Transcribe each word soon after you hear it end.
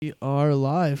We are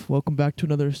live. Welcome back to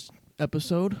another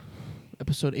episode,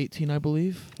 episode 18, I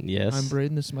believe. Yes. I'm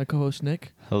Braden. This is my co-host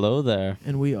Nick, Hello there.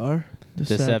 and we are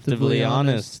Deceptively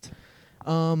honest.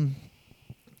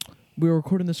 We were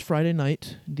recording this Friday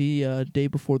night, the day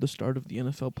before the start of the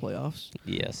NFL playoffs.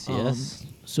 Yes, Um, yes.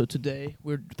 So today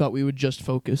we thought we would just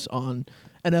focus on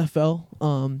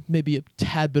NFL. Maybe a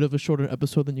tad bit of a shorter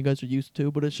episode than you guys are used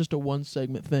to, but it's just a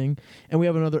one-segment thing. And we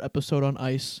have another episode on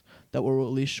ice that we'll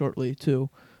release shortly too.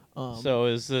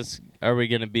 So are we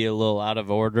going to be a little out of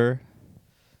order?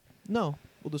 No,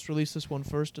 we'll just release this one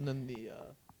first, and then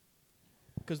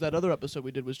because that other episode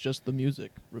we did was just the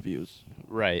music reviews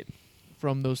Right.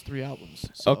 from those 3 albums.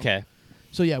 So, Okay.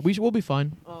 So yeah, we'll be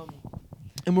fine.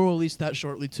 And we'll release that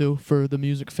shortly too for the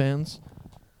music fans.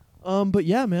 But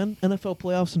yeah, man, NFL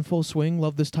playoffs in full swing.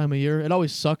 Love this time of year. It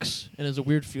always sucks and is a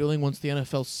weird feeling once the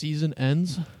NFL season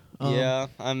ends. Yeah,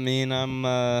 I mean, I'm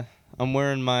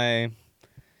wearing my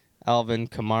Alvin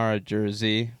Kamara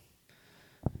jersey.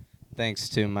 Thanks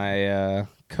to my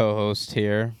co-host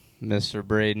here, Mr.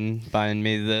 Braden, buying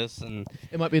me this, and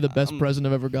It might be the best present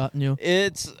I've ever gotten you.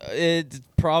 it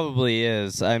probably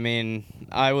is. I mean,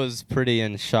 I was pretty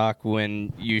in shock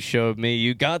when you showed me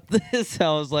you got this.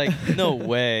 I was like, no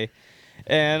way.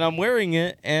 And I'm wearing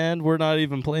it, and we're not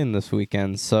even playing this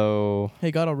weekend. So,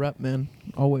 Hey, got a rep, man.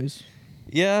 Always.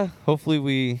 yeah, hopefully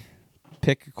we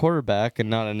pick a quarterback and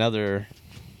not another,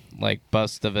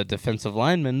 bust of a defensive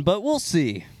lineman. But we'll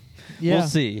see. Yeah. We'll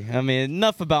see. I mean,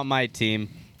 enough about my team.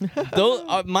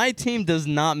 My team does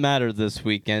not matter this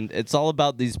weekend. It's all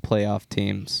about these playoff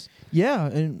teams. Yeah,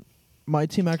 and my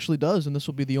team actually does, and this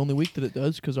will be the only week that it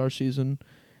does because our season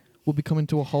will be coming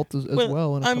to a halt as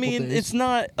well in a couple days. It's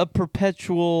not a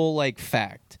perpetual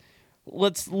fact.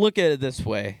 Let's look at it this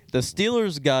way: the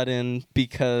Steelers got in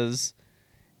because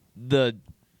the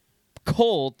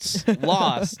Colts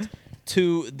lost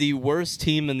to the worst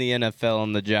team in the NFL,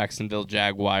 in the Jacksonville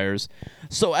Jaguars.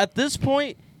 So at this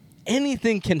point,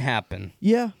 anything can happen.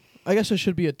 Yeah, I guess I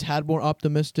should be a tad more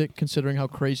optimistic considering how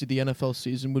crazy the NFL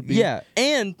season would be. Yeah,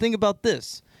 and think about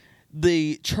this.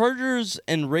 The Chargers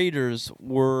and Raiders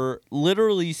were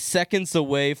literally seconds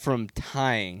away from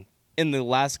tying in the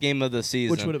last game of the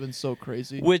season. Which would have been so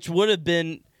crazy. Which would have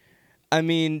been, I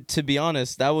mean, to be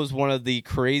honest, that was one of the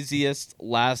craziest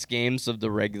last games of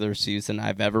the regular season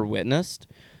I've ever witnessed.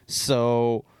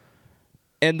 So,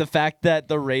 and the fact that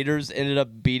the Raiders ended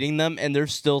up beating them, and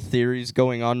there's still theories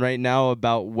going on right now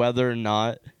about whether or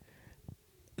not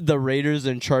the Raiders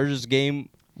and Chargers game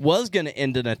was going to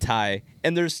end in a tie.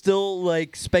 And there's still,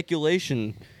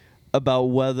 speculation about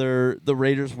whether the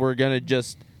Raiders were going to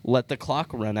just let the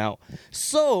clock run out.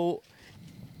 So,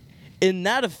 in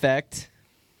that effect,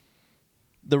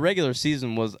 the regular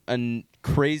season was a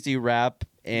crazy wrap.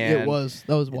 And it was.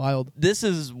 That was wild. This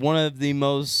is one of the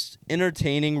most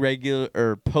entertaining regular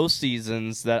or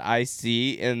postseasons that I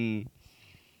see in,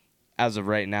 as of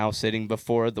right now, sitting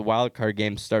before the wild card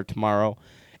games start tomorrow.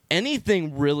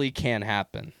 Anything really can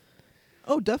happen.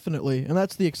 Oh, definitely. And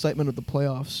that's the excitement of the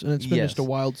playoffs. And it's been just a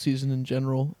wild season in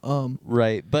general.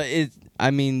 Right. But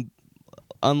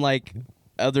unlike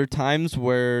other times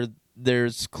where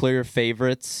there's clear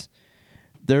favorites,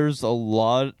 there's a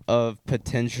lot of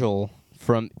potential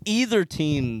from either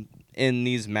team in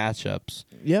these matchups.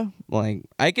 Yeah.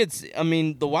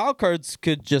 The wild cards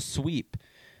could just sweep.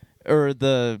 Or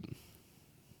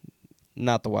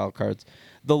not the wild cards.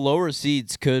 The lower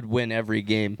seeds could win every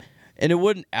game. And it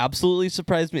wouldn't absolutely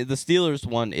surprise me. The Steelers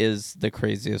one is the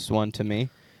craziest one to me.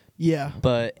 Yeah.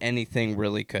 But anything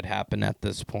really could happen at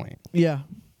this point. Yeah.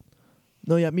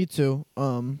 No, yeah, me too.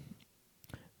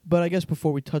 But I guess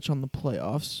before we touch on the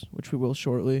playoffs, which we will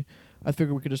shortly, I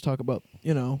figured we could just talk about,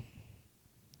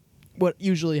 what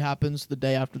usually happens the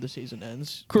day after the season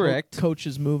ends. Correct.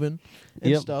 Coaches moving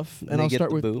and stuff. And I'll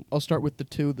start with the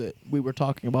two that we were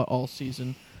talking about all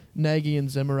season. Nagy and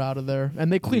Zimmer out of there.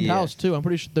 And they cleaned house too. I'm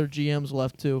pretty sure their GMs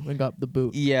left too and got the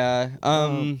boot. Yeah.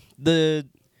 And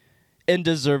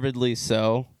deservedly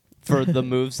so for the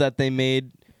moves that they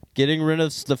made. Getting rid of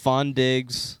Stephon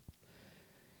Diggs.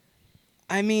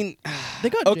 I mean, they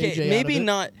got okay, JJ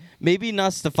maybe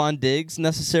not Stephon Diggs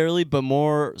necessarily, but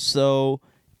more so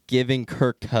giving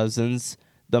Kirk Cousins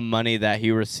the money that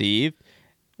he received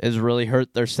has really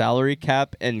hurt their salary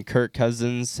cap, and Kirk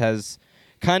Cousins has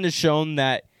kind of shown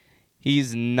that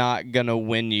he's not going to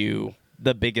win you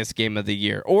the biggest game of the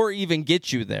year or even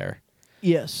get you there.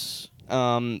 Yes.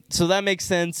 So that makes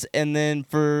sense. And then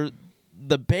for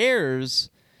the Bears,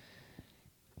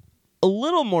 a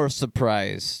little more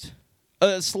surprised.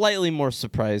 Slightly more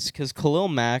surprised because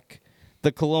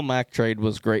the Khalil Mack trade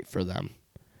was great for them.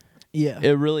 Yeah.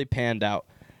 It really panned out.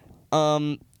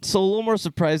 So a little more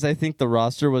surprised. I think the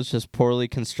roster was just poorly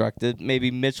constructed. Maybe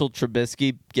Mitchell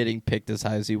Trubisky getting picked as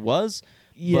high as he was.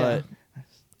 Yeah. But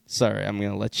sorry, I'm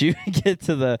gonna let you get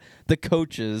to the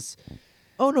coaches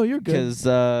Oh no, you're good. because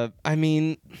I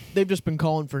mean, They've just been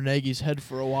calling for Nagy's head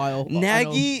for a while. I know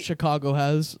Nagy- Chicago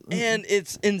has. and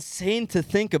it's insane to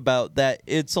think about that.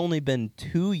 It's only been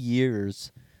 2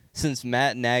 years since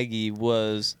Matt Nagy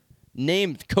was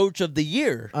named Coach of the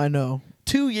Year. I know.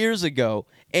 2 years ago,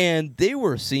 and they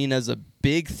were seen as a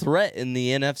big threat in the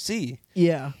NFC.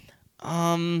 Yeah.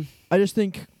 Um, I just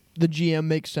think the GM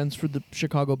makes sense for the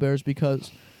Chicago Bears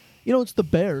because, it's the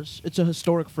Bears. It's a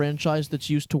historic franchise that's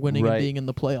used to winning Right. and being in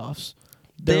the playoffs.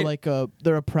 They're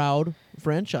they're a proud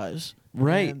franchise.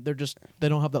 Right. And they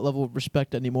don't have that level of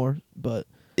respect anymore. But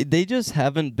they just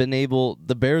haven't been able.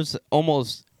 The Bears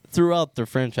almost throughout their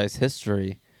franchise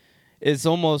history, it's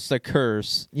almost a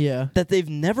curse yeah. that they've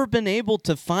never been able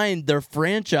to find their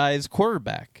franchise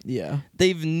quarterback. Yeah.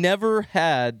 They've never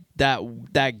had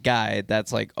that guy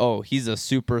that's like, oh, he's a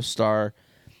superstar.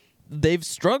 They've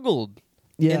struggled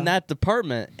Yeah. in that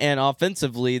department, and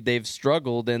offensively, they've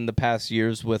struggled in the past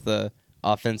years with a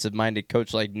offensive-minded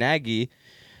coach like Nagy,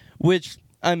 which,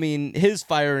 I mean, his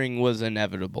firing was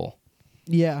inevitable.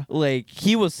 Yeah. Like,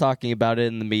 he was talking about it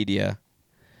in the media.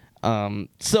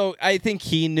 So I think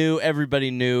he knew,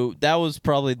 everybody knew. That was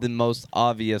probably the most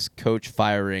obvious coach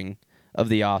firing of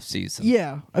the offseason.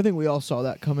 Yeah. I think we all saw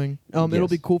that coming. It'll Yes.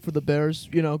 be cool for the Bears,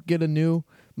 get a new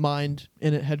mind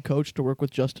in it head coach to work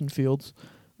with Justin Fields.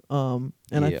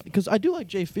 Because I do like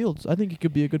Jay Fields. I think he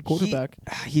could be a good quarterback.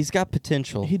 He's got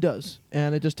potential. He does,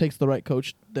 and it just takes the right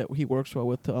coach that he works well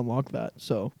with to unlock that.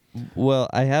 So, Well,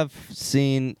 I have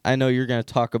seen, I know you're going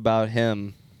to talk about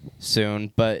him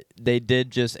soon, but they did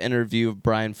just interview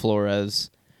Brian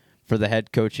Flores for the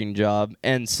head coaching job,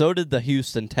 and so did the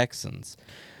Houston Texans.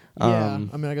 yeah,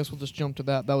 I guess we'll just jump to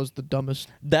that. That was the dumbest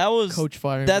That was coach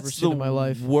firing I've ever that's seen the in my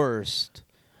life. worst.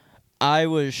 I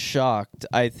was shocked.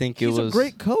 I think He's it was a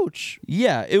great coach.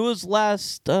 Yeah, it was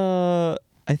last I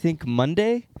think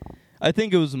Monday. I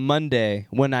think it was Monday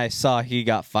when I saw he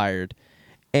got fired.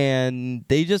 And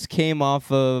they just came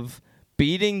off of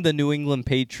beating the New England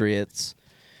Patriots,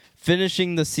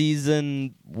 finishing the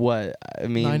season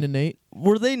 9-8.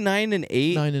 were they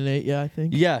 9-8? 9-8. Yeah, I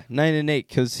think. Yeah, 9-8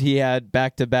 cuz he had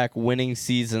back-to-back winning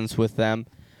seasons with them.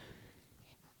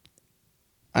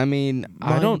 I mean,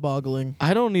 Mind-boggling.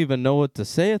 I don't even know what to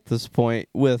say at this point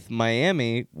with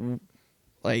Miami.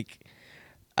 Like,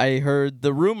 I heard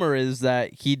the rumor is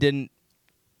that he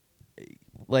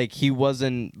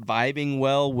wasn't vibing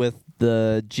well with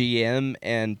the GM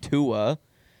and Tua.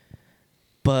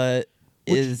 But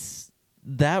is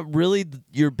that really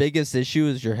your biggest issue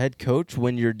as your head coach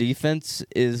when your defense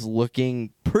is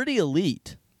looking pretty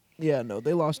elite? Yeah, no,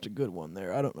 they lost a good one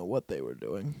there. I don't know what they were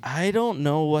doing. I don't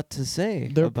know what to say.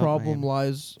 Their about problem Miami.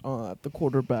 lies at the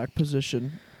quarterback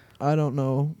position. I don't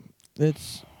know.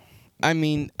 I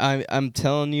mean, I'm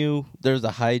telling you, there's a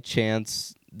high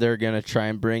chance they're going to try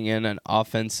and bring in an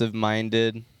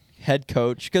offensive-minded head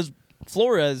coach because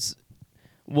Flores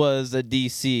was a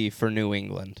DC for New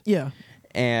England. Yeah.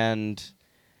 And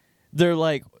they're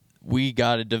like, we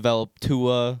got to develop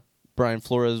Tua. Brian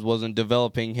Flores wasn't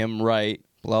developing him right.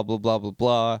 Blah, blah, blah, blah,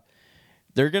 blah.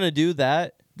 They're going to do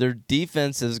that. Their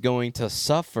defense is going to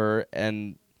suffer.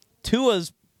 And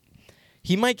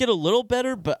he might get a little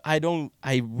better, but I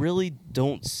really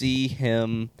don't see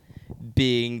him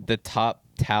being the top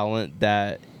talent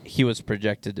that he was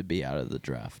projected to be out of the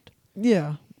draft.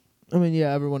 Yeah. I mean,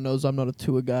 yeah, everyone knows I'm not a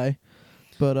Tua guy.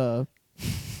 But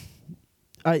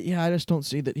I just don't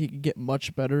see that he could get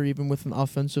much better even with an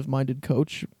offensive-minded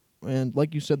coach. And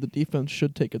like you said, the defense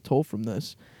should take a toll from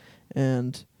this.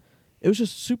 And it was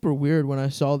just super weird when I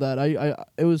saw that.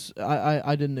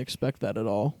 I didn't expect that at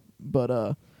all.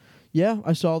 But yeah,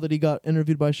 I saw that he got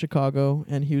interviewed by Chicago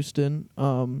and Houston.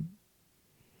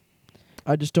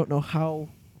 I just don't know how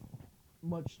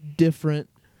much different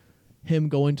him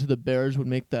going to the Bears would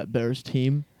make that Bears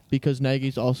team because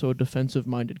Nagy's also a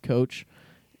defensive-minded coach.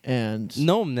 And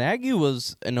No, Nagy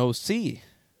was an OC.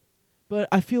 but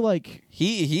I feel like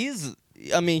He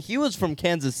was from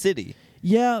Kansas City.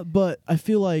 yeah, but I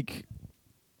feel like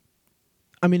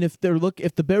if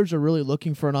the Bears are really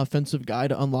looking for an offensive guy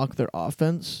to unlock their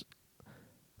offense,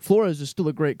 Flores is still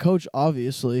a great coach,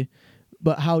 obviously,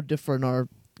 but how different are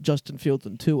Justin Fields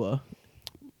and Tua?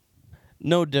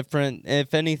 No different.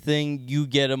 If anything, you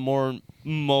get a more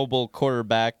mobile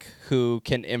quarterback who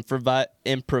can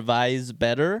improvise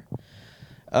better.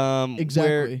 Exactly.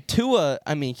 Where Tua,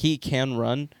 he can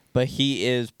run, but he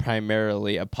is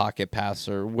primarily a pocket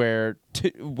passer. Where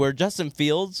Justin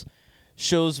Fields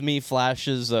shows me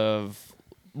flashes of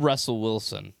Russell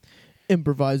Wilson.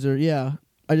 Improviser, yeah.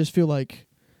 I just feel like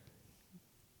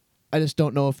I just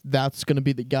don't know if that's going to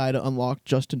be the guy to unlock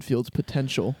Justin Fields'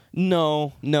 potential.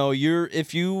 No.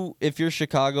 If you're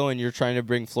Chicago and you're trying to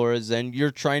bring Flores in,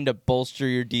 you're trying to bolster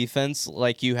your defense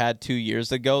like you had 2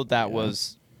 years ago. That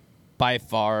was by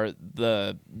far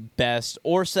the best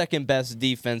or second best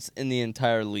defense in the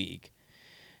entire league.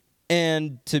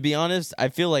 And to be honest, I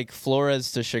feel like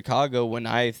Flores to Chicago, when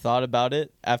I thought about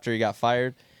it after he got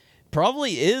fired,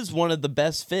 probably is one of the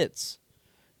best fits.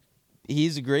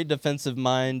 He's a great defensive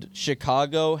mind.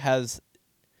 Chicago has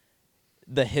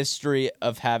the history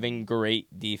of having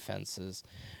great defenses.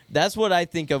 That's what I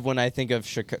think of when I think of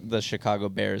the Chicago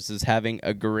Bears, is having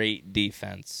a great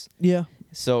defense. Yeah.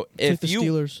 So It's like the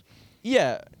Steelers.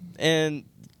 Yeah, and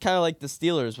kind of like the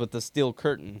Steelers with the steel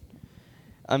curtain.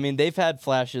 I mean, they've had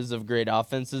flashes of great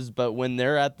offenses, but when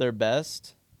they're at their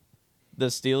best, the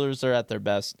Steelers are at their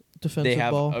best. Defensive they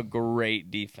have ball. a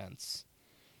great defense.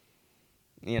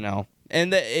 You know,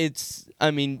 and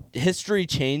history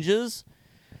changes,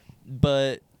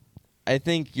 but I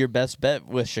think your best bet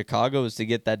with Chicago is to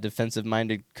get that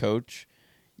defensive-minded coach.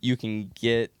 You can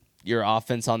get your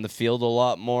offense on the field a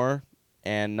lot more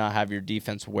and not have your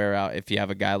defense wear out if you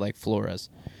have a guy like Flores.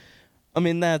 I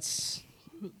mean, that's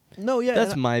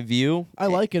my view. I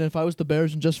like it. If I was the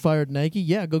Bears and just fired Nagy,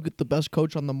 go get the best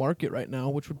coach on the market right now,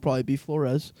 which would probably be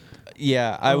Flores.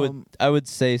 Yeah, I would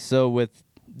say so. With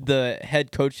the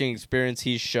head coaching experience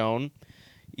he's shown,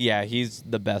 he's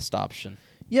the best option.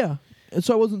 Yeah, and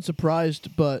so I wasn't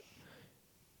surprised, but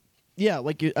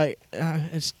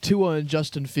it's Tua and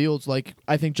Justin Fields. Like,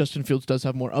 I think Justin Fields does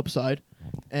have more upside,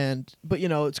 but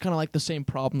it's kind of like the same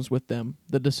problems with them: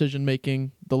 the decision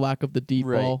making, the lack of the deep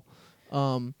ball.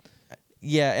 And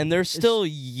they're still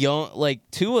young.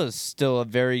 Like, Tua's still a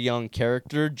very young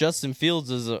character. Justin Fields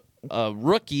is a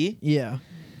rookie. Yeah.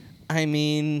 I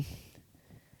mean,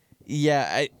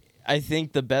 I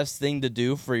think the best thing to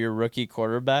do for your rookie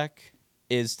quarterback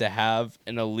is to have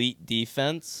an elite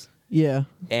defense. Yeah.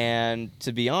 And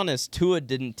to be honest, Tua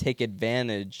didn't take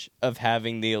advantage of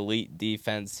having the elite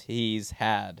defense he's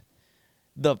had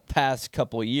the past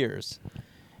couple years.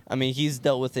 I mean, he's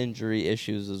dealt with injury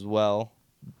issues as well,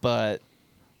 but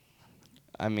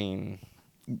I mean,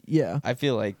 I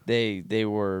feel like they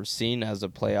were seen as a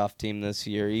playoff team this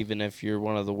year, even if you're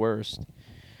one of the worst.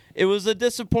 It was a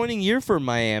disappointing year for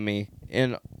Miami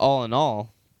in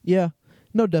all. Yeah.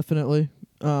 No, definitely.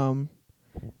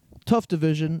 Tough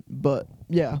division, but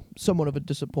somewhat of a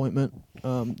disappointment.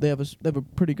 They have a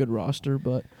pretty good roster,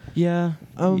 but yeah.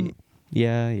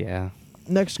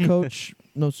 Next coach,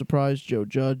 no surprise, Joe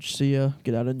Judge. See ya.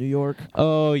 Get out of New York.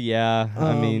 Oh yeah.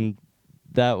 I mean,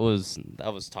 that was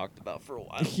talked about for a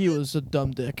while. He was a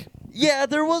dumb dick. Yeah,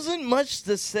 there wasn't much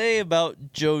to say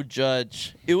about Joe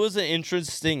Judge. It was an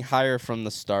interesting hire from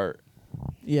the start.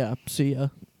 Yeah. See ya.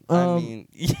 I mean,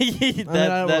 I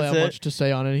don't really have much to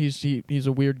say on it. He's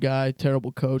a weird guy,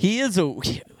 terrible coach. He is a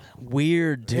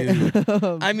weird dude.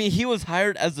 I mean, he was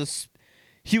hired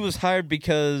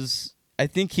because I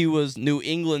think he was New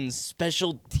England's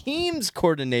special teams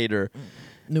coordinator.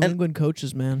 New England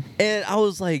coaches, man. And I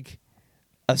was like,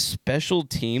 a special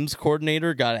teams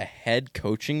coordinator got a head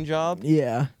coaching job?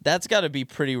 Yeah. That's got to be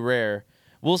pretty rare.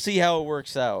 We'll see how it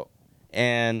works out.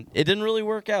 And it didn't really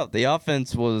work out. The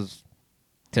offense was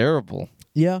terrible.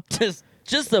 Yeah.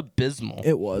 Just abysmal.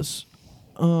 It was.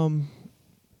 And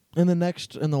the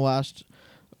next and the last,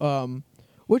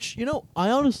 which, I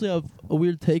honestly have a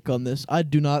weird take on this. I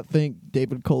do not think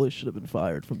David Culley should have been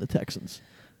fired from the Texans.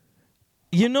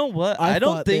 You know what? I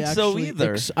don't think so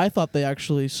either. I thought they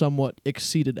actually somewhat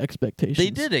exceeded expectations. They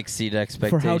did exceed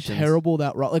expectations. For how terrible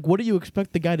that like, what do you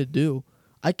expect the guy to do?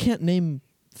 I can't name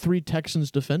 3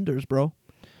 Texans defenders, bro.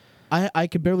 I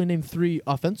could barely name 3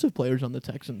 offensive players on the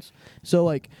Texans. So,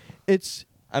 like, it's...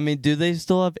 I mean, do they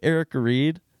still have Eric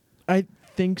Reed? I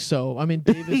think so. I mean,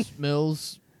 Davis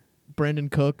Mills, Brandon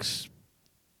Cooks.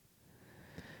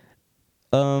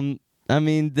 I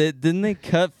mean, didn't they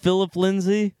cut Philip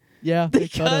Lindsay? Yeah, they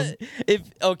cut him.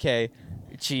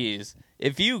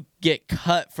 If you get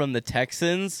cut from the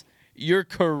Texans, your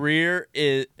career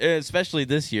is, especially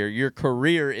this year, your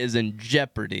career is in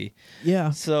jeopardy.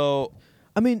 Yeah. So,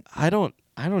 I mean, I don't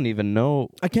even know.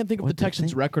 I can't think of the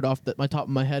Texans' record off my top of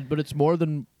my head, but it's more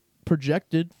than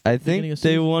projected. I think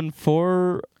they won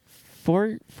 4,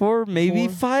 maybe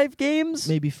 5 games.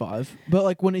 Maybe 5. But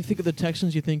like when you think of the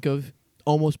Texans, you think of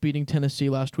almost beating Tennessee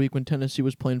last week when Tennessee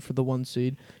was playing for the 1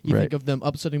 seed. You think of them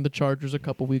upsetting the Chargers a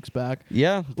couple weeks back.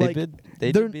 Yeah, they did.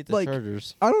 They did beat the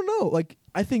Chargers. I don't know. Like,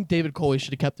 I think David Culley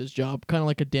should have kept his job, kind of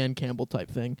like a Dan Campbell type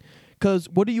thing, Because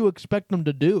what do you expect them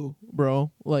to do,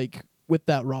 bro? Like, with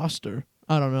that roster?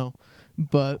 I don't know.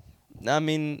 But I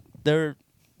mean, they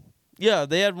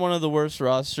had one of the worst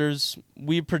rosters.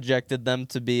 We projected them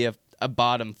to be a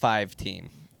bottom 5 team.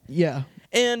 yeah.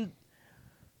 And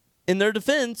in their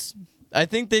defense, I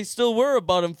think they still were a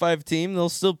bottom 5 team. They'll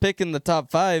still pick in the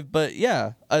top 5. But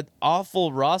yeah, an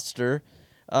awful roster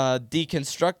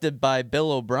deconstructed by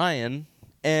Bill O'Brien.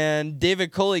 And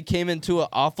David Culley came into an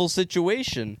awful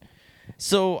situation.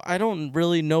 So I don't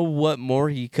really know what more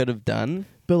he could have done.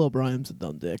 Bill O'Brien's a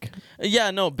dumb dick.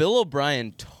 Yeah, no, Bill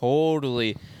O'Brien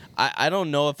totally. I don't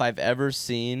know if I've ever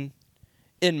seen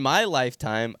in my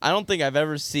lifetime. I don't think I've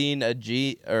ever seen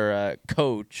a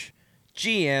coach,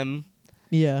 GM,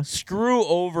 Yeah. screw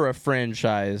over a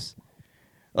franchise.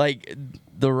 Like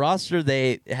the roster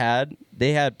they had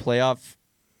playoff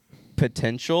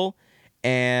potential,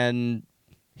 and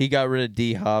he got rid of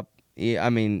D-Hop. I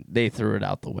mean, they threw it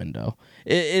out the window.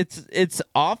 It's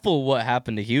awful what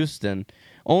happened to Houston.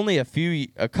 Only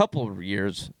a couple of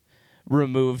years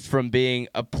removed from being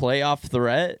a playoff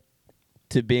threat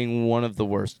to being one of the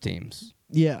worst teams.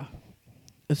 Yeah.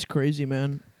 It's crazy,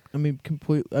 man. I mean,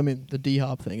 the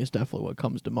D-Hop thing is definitely what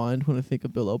comes to mind when I think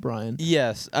of Bill O'Brien.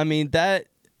 Yes, I mean that,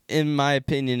 in my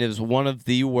opinion, is one of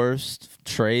the worst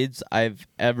trades I've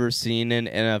ever seen in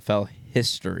NFL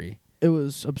history. It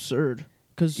was absurd.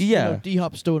 Because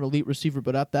D-Hop's still an elite receiver,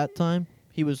 but at that time,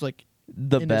 he was like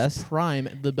The in best. his prime,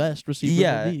 the best receiver in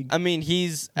the league. I mean,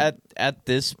 he's at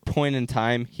this point in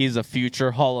time, he's a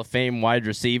future Hall of Fame wide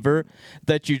receiver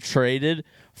that you traded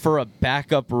for a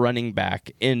backup running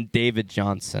back in David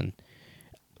Johnson.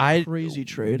 Crazy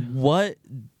trade. What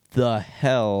the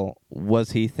hell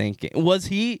was he thinking? Was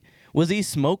he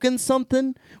smoking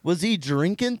something? Was he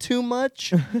drinking too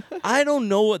much? I don't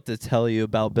know what to tell you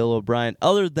about Bill O'Brien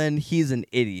other than he's an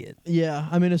idiot. Yeah,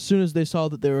 I mean, as soon as they saw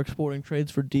that they were exploring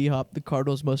trades for D-Hop, the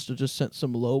Cardinals must have just sent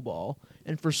some low ball.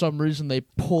 And for some reason, they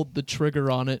pulled the trigger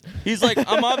on it. He's like,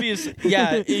 I'm obvious.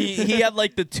 Yeah, he had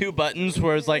like the 2 buttons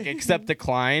where it's like accept,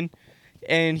 decline.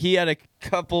 And he had a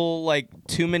couple, like,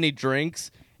 too many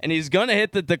drinks. And he's going to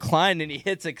hit the decline, and he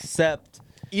hits accept.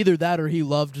 Either that or he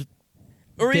loved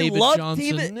David he loved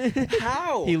Johnson. David.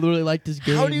 How? He literally liked his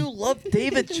game. How do you love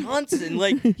David Johnson?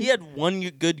 Like, he had one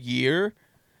good year.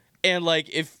 And,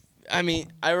 like,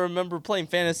 I remember playing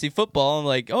fantasy football and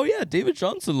like, oh yeah, David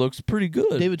Johnson looks pretty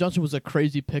good. David Johnson was a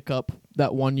crazy pickup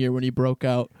that one year when he broke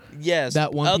out. Yes.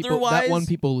 That won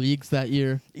people leagues that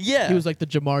year. Yeah. He was like the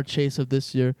Jamar Chase of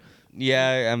this year.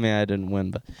 Yeah, I mean, I didn't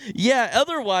win, but yeah.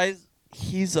 Otherwise,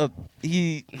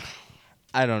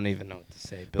 I don't even know what to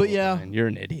say. Bill O'Brien, you're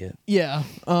an idiot. Yeah.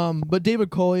 But David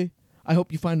Culley, I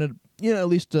hope you find at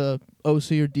least a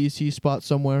OC or DC spot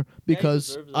somewhere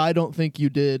because I don't think you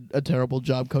did a terrible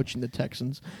job coaching the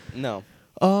Texans. No.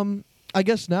 I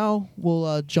guess now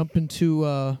we'll jump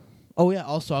into.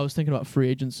 Also, I was thinking about free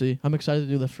agency. I'm excited to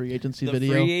do the free agency video. The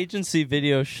free agency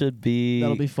video should be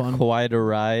That'll be fun. Quite a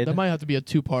ride. That might have to be a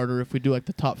 2-parter if we do like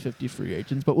the top 50 free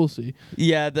agents, but we'll see.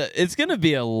 Yeah, it's gonna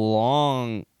be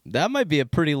that might be a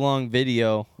pretty long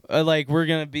video. We're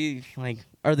gonna be like,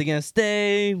 are they gonna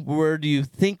stay? Where do you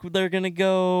think they're gonna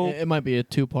go? It might be a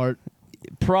 2-part.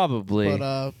 Probably.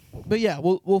 But yeah,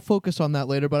 we'll focus on that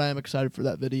later. But I am excited for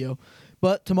that video.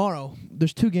 But tomorrow,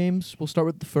 there's 2 games. We'll start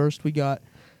with the first. We got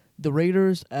the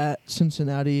Raiders at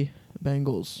Cincinnati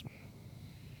Bengals.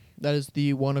 That is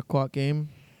the 1:00 game.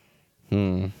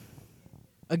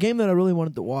 A game that I really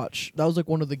wanted to watch. That was like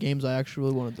one of the games I actually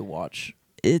really wanted to watch.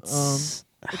 It's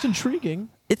intriguing.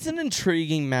 It's an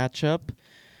intriguing matchup.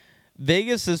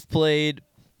 Vegas has played.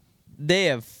 They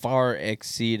have far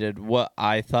exceeded what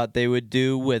I thought they would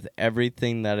do with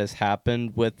everything that has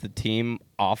happened with the team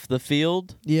off the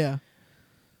field. Yeah.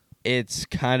 It's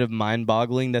kind of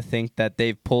mind-boggling to think that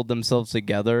they've pulled themselves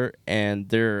together and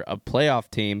they're a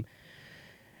playoff team.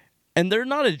 And they're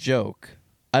not a joke.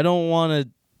 I don't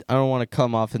want to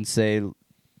come off and say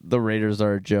the Raiders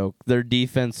are a joke. Their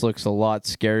defense looks a lot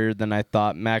scarier than I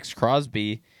thought. Max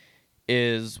Crosby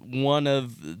is one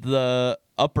of the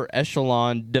upper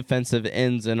echelon defensive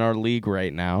ends in our league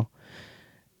right now.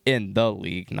 In the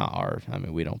league, not our. I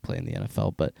mean, we don't play in the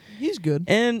NFL, but he's good.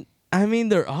 And I mean,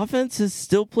 their offense has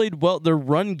still played well. Their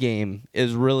run game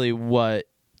is really what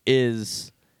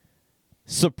is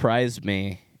surprised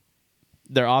me.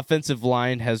 Their offensive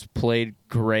line has played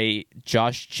great.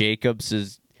 Josh Jacobs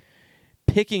is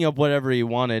picking up whatever he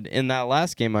wanted. In that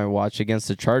last game I watched against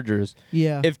the Chargers,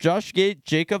 if Josh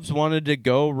Jacobs wanted to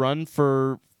go run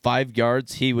for 5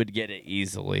 yards, he would get it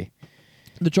easily.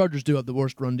 The Chargers do have the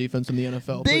worst run defense in the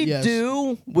NFL. They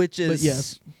do, which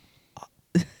is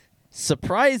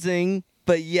surprising,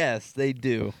 but yes, they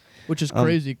do. which is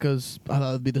crazy because I thought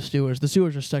it would be the Steelers. The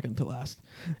Steelers are second to last,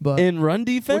 but In run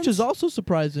defense? which is also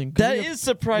surprising. 'cause That we have- is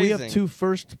surprising. We have 2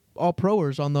 first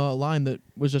All-Proers on the line that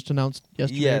was just announced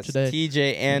yesterday or Yes, today.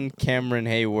 TJ and Cameron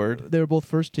Hayward. They were both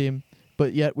first team,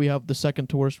 but yet we have the second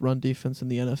to worst run defense in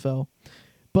the NFL.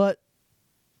 But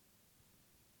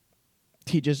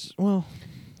TJ's more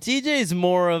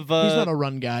of a... he's not a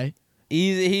run guy.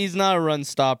 He's not a run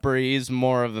stopper. He's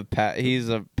more of a he's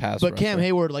a pass But rusher. Cam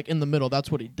Hayward, like in the middle,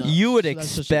 that's what he does. You would So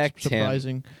that's just expect him.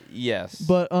 surprising. Yes.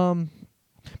 But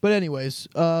anyways,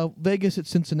 Vegas at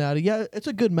Cincinnati. Yeah, it's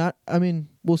a good match. I mean,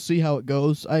 we'll see how it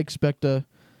goes. I expect a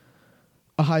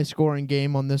high scoring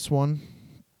game on this one.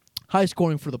 High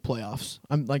scoring for the playoffs.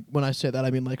 I'm like when I say that,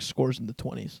 I mean like scores in the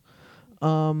 20s.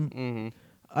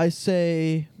 I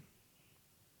say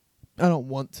I don't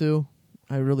want to.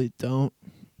 I really don't.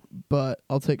 But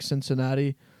I'll take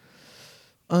Cincinnati.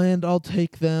 And I'll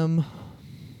take them.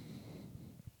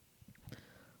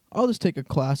 I'll just take a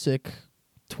classic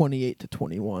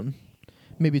 28-21.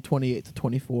 Maybe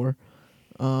 28-24.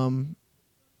 No,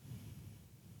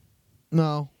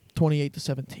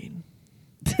 28-17.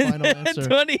 Final answer.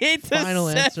 28 to Final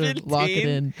 17. answer. Lock it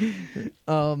in.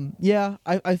 Yeah,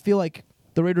 I feel like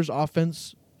the Raiders'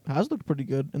 offense has looked pretty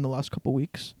good in the last couple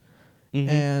weeks. Mhm.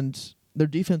 And their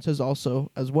defense has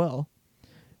also as well.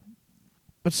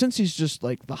 But since he's just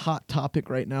like the hot topic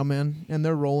right now, man, and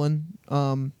they're rolling.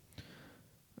 I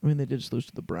mean, they did just lose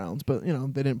to the Browns, but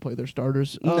they didn't play their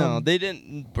starters. No, they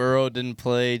didn't. Burrow didn't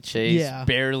play. Chase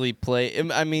barely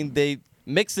played. I mean,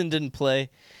 Mixon didn't play.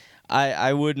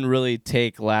 I wouldn't really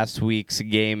take last week's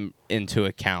game into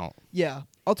account. Yeah,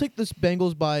 I'll take this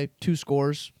Bengals by 2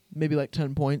 scores, maybe like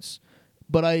 10 points.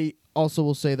 But I also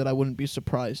will say that I wouldn't be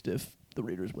surprised if the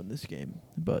Raiders win this game.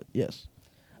 But yes.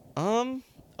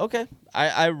 Okay.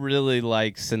 I really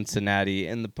like Cincinnati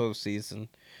in the postseason.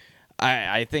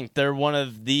 I think they're one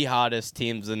of the hottest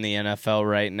teams in the NFL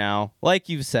right now, like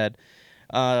you said.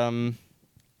 And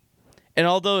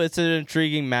although it's an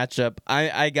intriguing matchup,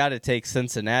 I got to take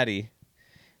Cincinnati.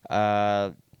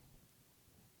 For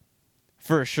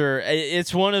sure.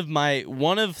 It's one of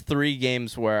 3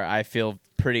 games where I feel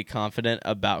pretty confident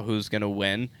about who's going to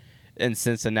win, and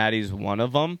Cincinnati's one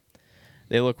of them.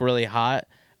 They look really hot.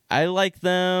 I like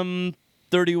them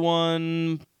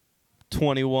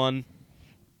 31-21.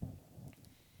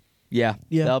 Yeah,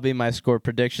 that'll be my score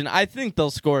prediction. I think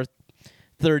they'll score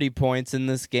 30 points in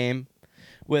this game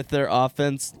with their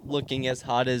offense looking as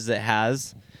hot as it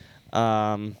has.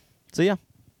 So yeah,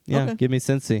 Okay. Give me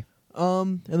Cincy.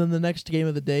 And then the next game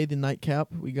of the day, the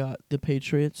nightcap, we got the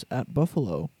Patriots at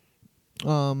Buffalo.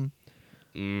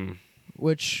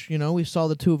 Which, we saw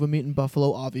the 2 of them meet in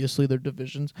Buffalo. Obviously, their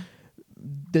divisions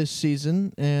this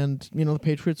season. And, the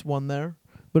Patriots won there.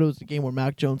 But it was a game where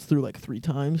Mac Jones threw like 3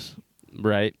 times.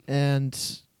 Right. And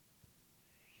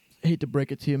I hate to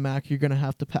break it to you, Mac, you're going to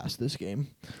have to pass this game.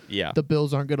 Yeah. The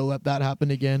Bills aren't going to let that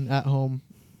happen again at home.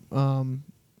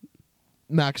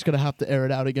 Mac's going to have to air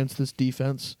it out against this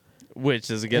defense. Which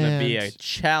is going to be a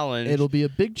challenge. It'll be a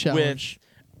big challenge.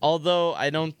 Although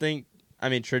I don't think... I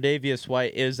mean, Tre'Davious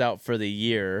White is out for the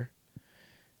year.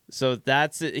 So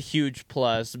that's a huge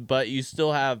plus. But you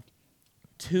still have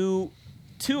two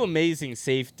amazing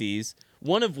safeties,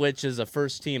 one of which is a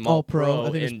first-team All-Pro.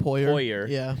 I think it's Poyer.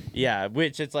 Yeah. Yeah,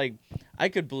 which it's like... I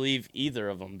could believe either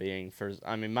of them being first.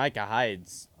 I mean, Micah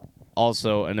Hyde's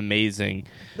also an amazing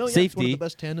safety. It's one of the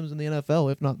best tandems in the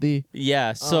NFL, if not the.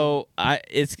 Yeah, so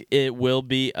it will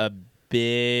be a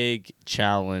big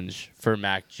challenge for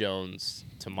Mac Jones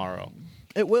tomorrow.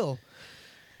 It will,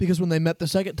 because when they met the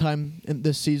second time in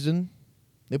this season,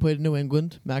 they played in New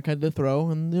England. Mac had to throw,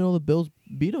 and the Bills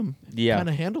beat them. Yeah, kind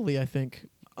of handily, I think.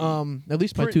 At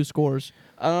least by 2 scores.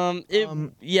 It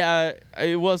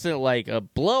wasn't like a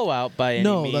blowout by any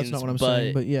means. No, that's not what I'm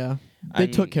saying. But yeah, they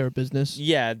took care of business.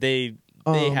 Yeah, they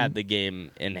had the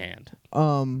game in hand.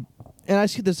 And I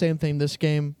see the same thing this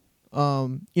game.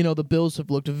 The Bills have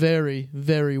looked very,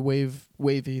 very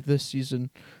wavy this season.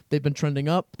 They've been trending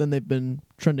up, then they've been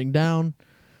trending down,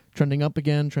 trending up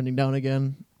again, trending down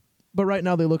again. But right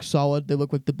now they look solid. They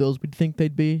look like the Bills we'd think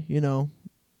they'd be.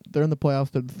 They're in the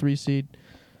playoffs. They're the 3 seed.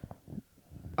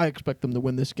 I expect them to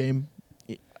win this game.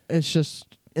 It's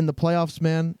just in the playoffs,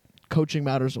 man, coaching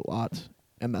matters a lot,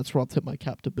 and that's where I'll tip my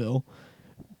cap to Bill.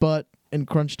 But in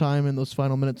crunch time, in those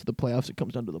final minutes of the playoffs, it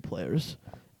comes down to the players.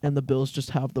 And the Bills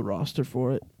just have the roster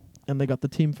for it, and they got the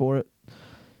team for it.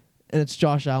 And it's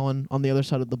Josh Allen on the other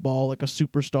side of the ball, like a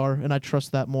superstar, and I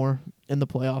trust that more in the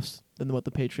playoffs than what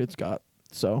the Patriots got.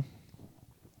 So,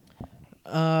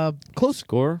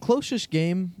 closest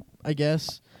game, I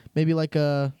guess. Maybe like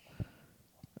a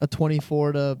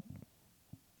 24-17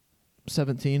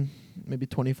 17, maybe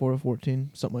 24 or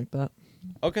 14, something like that.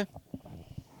 Okay.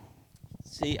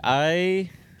 See, I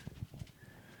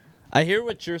hear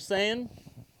what you're saying,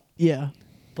 Yeah.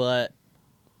 but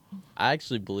I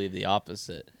actually believe the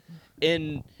opposite.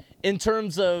 In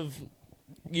terms of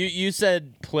you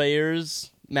said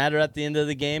players matter at the end of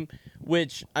the game,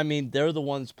 which I mean they're the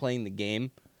ones playing the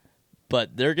game,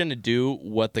 but they're going to do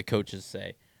what the coaches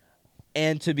say.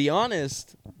 And to be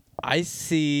honest, I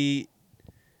see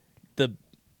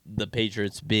the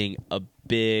Patriots being a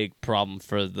big problem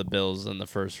for the Bills in the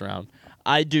first round.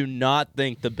 I do not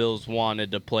think the Bills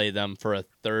wanted to play them for a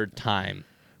third time.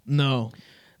 No.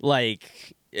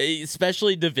 Like,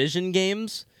 especially division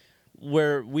games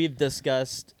where we've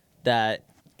discussed that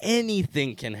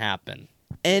anything can happen.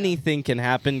 Anything can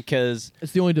happen because...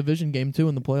 It's the only division game, too,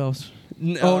 in the playoffs.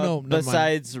 No, never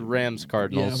besides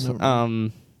Rams-Cardinals. Yeah, never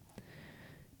mind.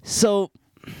 So,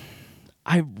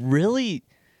 I really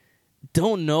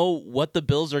don't know what the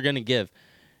Bills are going to give.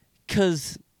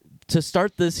 Because to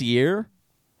start this year,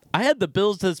 I had the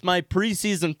Bills as my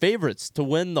preseason favorites to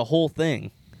win the whole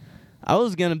thing. I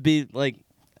was going to be like,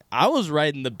 I was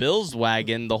riding the Bills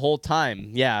wagon the whole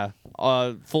time. Yeah,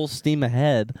 full steam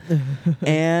ahead.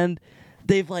 And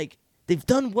they've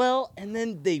done well, and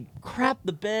then they crap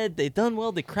the bed. They've done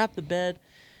well, they crap the bed.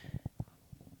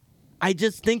 I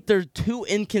just think they're too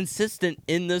inconsistent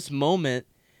in this moment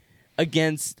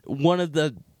against one of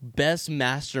the best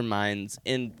masterminds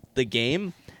in the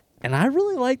game, and I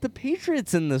really like the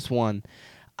Patriots in this one.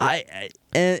 And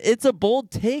it's a bold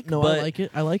take, No, but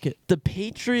I like it. the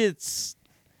Patriots,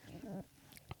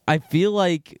 I feel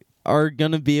like, are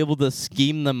going to be able to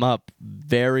scheme them up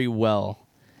very well.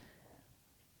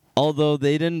 Although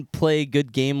they didn't play a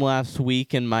good game last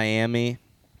week in Miami,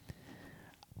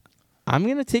 I'm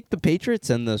going to take the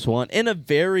Patriots in this one in a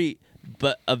very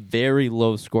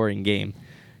low-scoring game.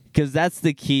 Because that's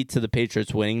the key to the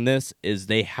Patriots winning this, is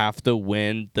they have to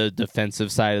win the defensive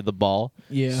side of the ball.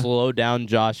 Yeah. Slow down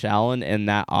Josh Allen and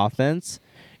that offense.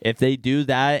 If they do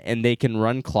that and they can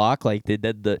run clock like they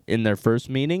did in their first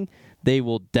meeting, they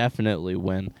will definitely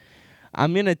win.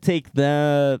 I'm going to take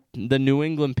the New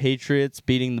England Patriots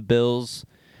beating the Bills.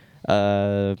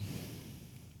 Give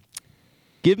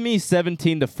me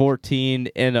 17-14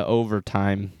 in an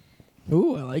overtime.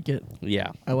 Ooh, I like it.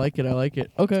 Yeah. I like it.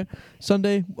 Okay.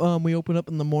 Sunday, we open up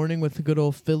in the morning with the good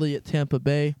old Philly at Tampa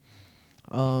Bay.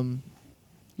 I'll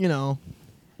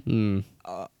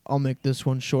make this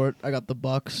one short. I got the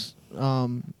Bucks.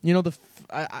 Really?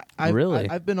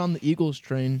 I've been on the Eagles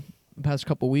train the past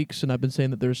couple weeks, and I've been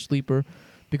saying that they're a sleeper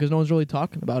because no one's really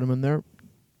talking about them, and they're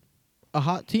a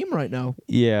hot team right now,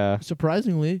 Yeah.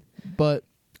 surprisingly. But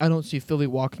I don't see Philly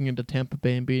walking into Tampa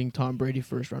Bay and beating Tom Brady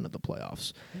first round of the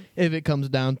playoffs, if it comes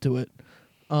down to it.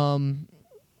 In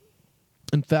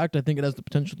fact, I think it has the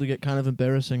potential to get kind of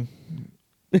embarrassing.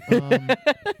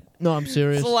 No, I'm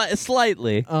serious.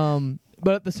 Slightly.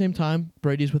 But at the same time,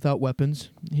 Brady's without weapons.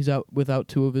 He's out without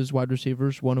two of his wide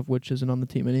receivers, one of which isn't on the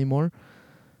team anymore.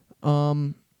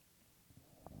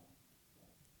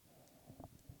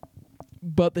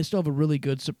 But they still have a really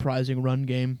good, surprising run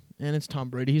game, and it's Tom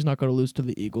Brady. He's not going to lose to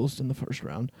the Eagles in the first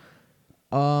round.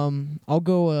 I'll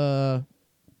go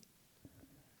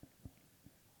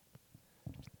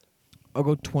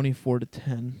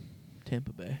 24-10,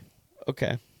 Tampa Bay.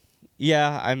 Okay.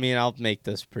 Yeah, I mean, I'll make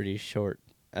this pretty short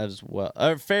as well.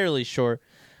 Fairly short.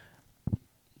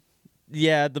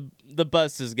 Yeah, the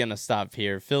bus is going to stop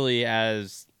here. Philly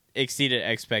has exceeded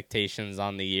expectations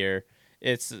on the year.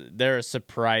 They're a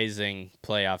surprising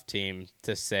playoff team,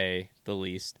 to say the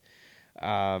least.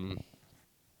 And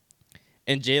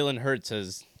Jalen Hurts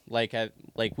has, like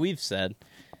we've said,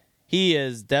 he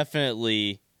has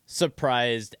definitely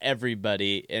surprised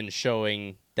everybody in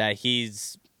showing that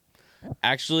he's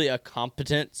actually a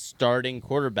competent starting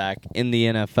quarterback in the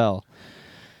NFL.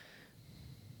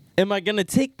 Am I going to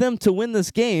take them to win this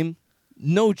game?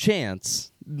 No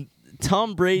chance.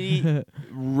 Tom Brady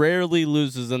rarely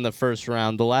loses in the first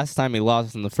round. The last time he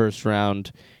lost in the first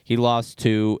round, he lost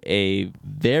to a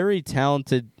very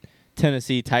talented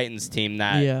Tennessee Titans team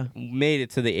that made it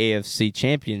to the AFC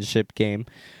Championship game.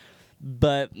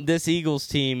 But this Eagles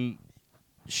team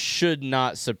should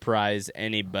not surprise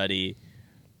anybody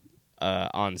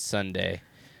on Sunday.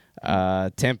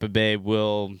 Tampa Bay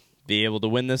will be able to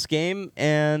win this game,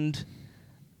 and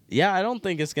yeah, I don't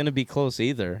think it's going to be close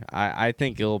either. I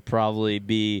think it'll probably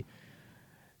be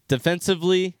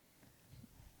defensively.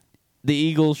 The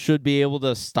Eagles should be able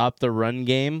to stop the run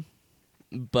game,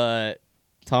 but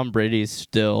Tom Brady is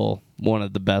still one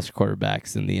of the best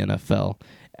quarterbacks in the NFL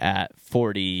at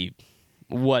 40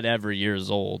 whatever years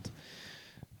old.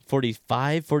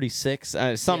 45, 46,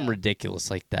 something Yeah. ridiculous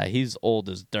like that. He's old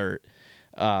as dirt.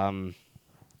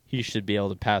 He should be able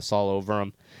to pass all over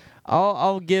him.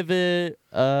 I'll give it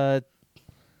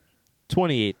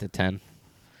 28-10.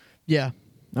 Yeah,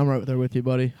 I'm right there with you,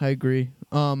 buddy. I agree.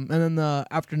 And then the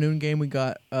afternoon game, we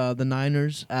got the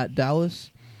Niners at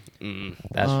Dallas.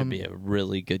 That should be a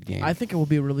really good game. I think it will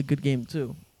be a really good game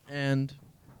too. And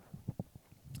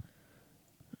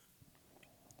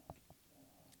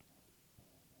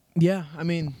yeah, I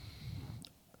mean,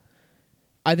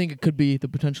 I think it could be the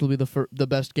potential to be the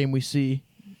best game we see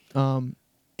in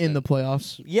the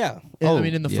playoffs. Yeah. I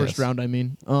mean, in the first yes. round. I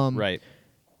mean, Right.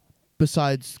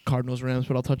 besides Cardinals Rams,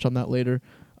 but I'll touch on that later.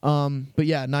 But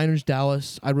yeah, Niners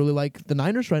Dallas. I really like the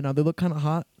Niners right now. They look kind of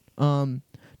hot.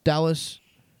 Dallas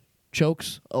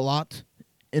chokes a lot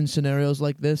in scenarios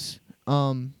like this.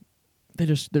 They're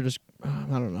just I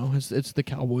don't know. It's the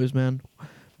Cowboys, man.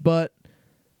 But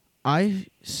I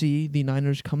see the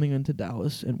Niners coming into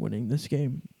Dallas and winning this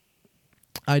game.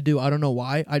 I do. I don't know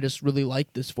why. I just really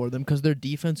like this for them because their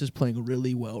defense is playing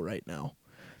really well right now.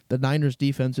 The Niners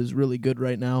defense is really good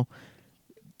right now.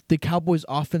 The Cowboys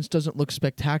offense doesn't look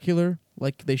spectacular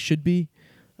like they should be.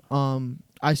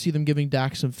 I see them giving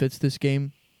Dak some fits this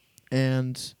game,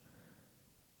 and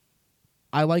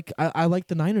I like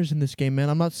the Niners in this game, man.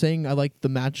 I'm not saying I like the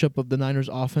matchup of the Niners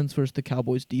offense versus the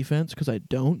Cowboys defense because I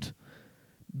don't,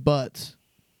 but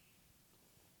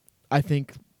I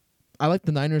think I like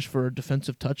the Niners for a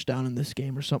defensive touchdown in this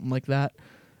game or something like that.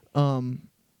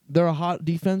 They're a hot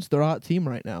defense. They're a hot team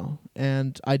right now.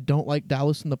 And I don't like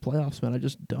Dallas in the playoffs, man. I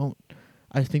just don't.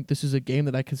 I think this is a game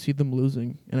that I can see them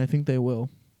losing, and I think they will.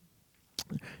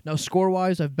 Now,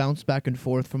 score-wise, I've bounced back and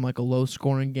forth from like a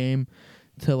low-scoring game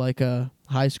to like a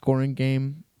high-scoring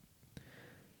game.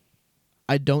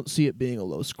 I don't see it being a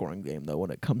low-scoring game, though,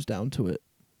 when it comes down to it.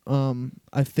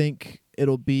 I think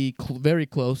it'll be very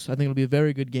close. I think it'll be a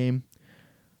very good game.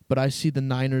 But I see the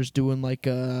Niners doing like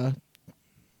a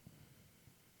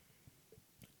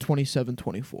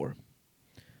 27-24.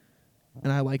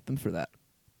 And I like them for that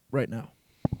right now.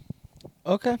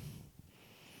 Okay.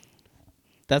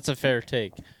 That's a fair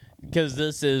take. Because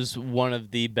this is one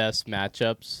of the best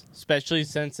matchups, especially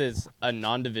since it's a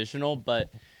non-divisional,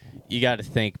 but you got to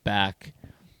think back.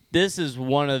 This is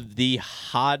one of the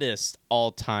hottest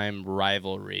all-time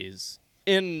rivalries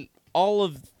in all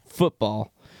of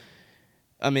football.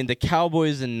 I mean, the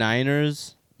Cowboys and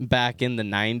Niners back in the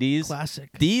 90s.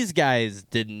 Classic. These guys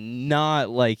did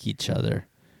not like each other.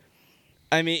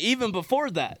 I mean, even before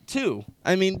that, too.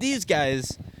 I mean, these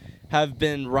guys have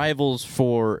been rivals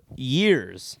for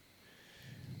years.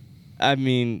 I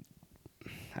mean,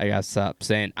 I gotta stop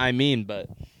saying but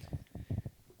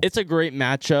it's a great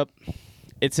matchup.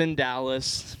 It's in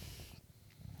Dallas.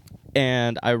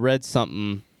 And I read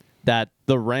something that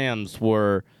the Rams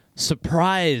were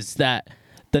surprised that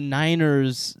the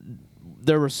Niners,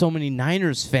 there were so many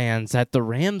Niners fans at the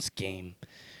Rams game.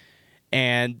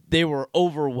 And they were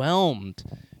overwhelmed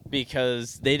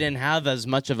because they didn't have as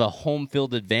much of a home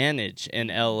field advantage in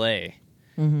L.A.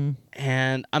 Mm-hmm.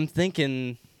 And I'm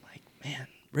thinking, like, man,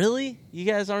 really? You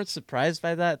guys aren't surprised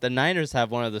by that? The Niners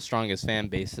have one of the strongest fan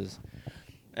bases.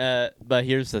 But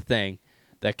here's the thing.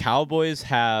 The Cowboys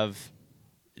have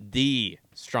the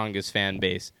strongest fan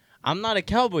base. I'm not a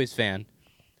Cowboys fan,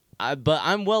 but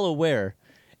I'm well aware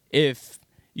if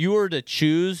you were to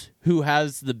choose who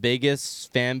has the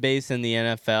biggest fan base in the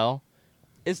NFL,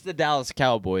 it's the Dallas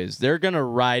Cowboys. They're going to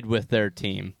ride with their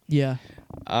team. Yeah.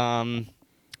 And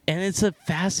it's a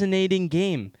fascinating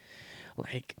game.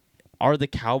 Like, are the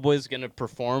Cowboys going to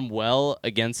perform well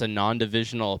against a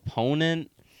non-divisional opponent?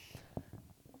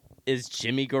 Is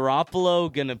Jimmy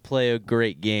Garoppolo going to play a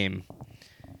great game?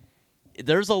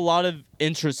 There's a lot of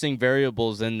interesting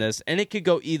variables in this, and it could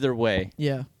go either way.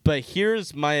 Yeah. But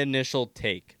here's my initial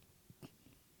take.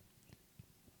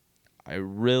 I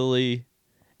really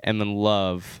am in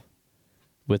love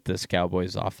with this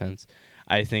Cowboys offense.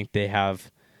 I think they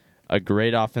have a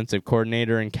great offensive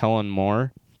coordinator in Kellen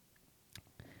Moore.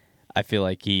 I feel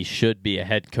like he should be a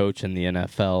head coach in the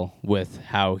NFL with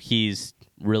how he's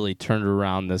really turned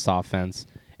around this offense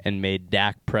and made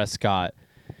Dak Prescott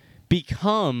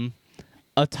become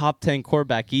a top 10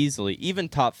 quarterback easily, even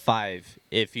top 5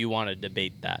 if you want to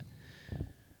debate that.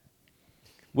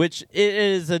 Which it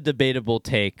is a debatable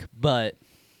take, but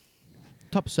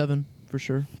Top 7 for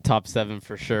sure. top 7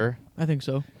 for sure. I think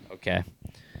so. Okay.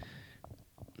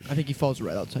 I think he falls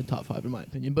right outside top 5 in my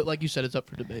opinion. But like you said, it's up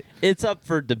for debate. It's up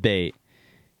for debate.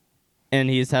 And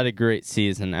he's had a great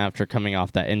season after coming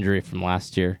off that injury from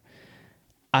last year.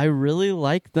 I really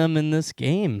like them in this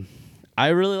game. I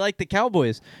really like the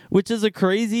Cowboys, which is a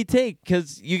crazy take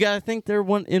because you got to think they're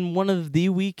in one of the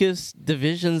weakest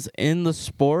divisions in the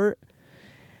sport,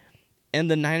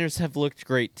 and the Niners have looked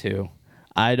great too.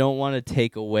 I don't want to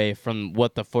take away from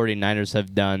what the 49ers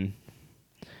have done.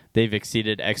 They've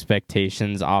exceeded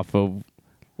expectations off of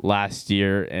last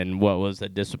year and what was a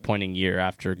disappointing year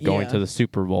after going to the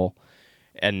Super Bowl,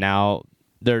 and now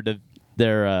they're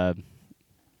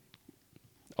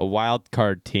a wild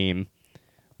card team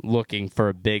looking for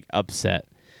a big upset.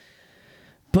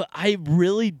 But I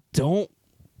really don't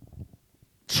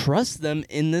trust them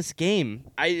in this game.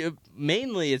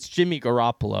 Mainly it's Jimmy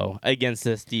Garoppolo against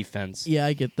this defense. Yeah,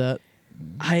 I get that.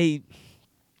 I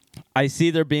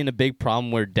see there being a big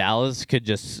problem where Dallas could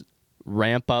just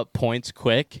ramp up points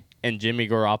quick, and Jimmy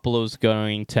Garoppolo's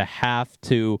going to have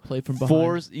to play from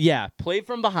behind. Play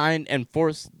from behind and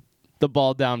force the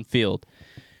ball downfield.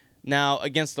 Now,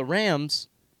 against the Rams,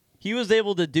 he was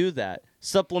able to do that.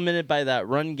 Supplemented by that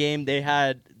run game, they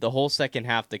had the whole second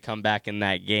half to come back in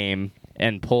that game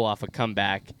and pull off a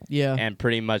comeback and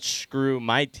pretty much screw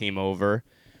my team over.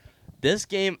 This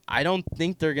game, I don't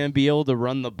think they're going to be able to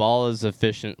run the ball as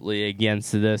efficiently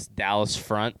against this Dallas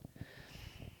front.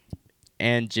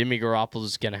 And Jimmy Garoppolo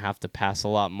is going to have to pass a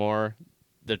lot more.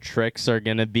 The tricks are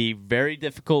going to be very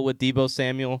difficult with Deebo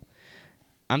Samuel.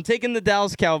 I'm taking the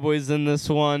Dallas Cowboys in this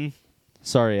one.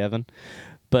 Sorry, Evan.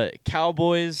 But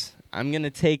Cowboys, I'm going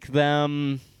to take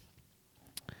them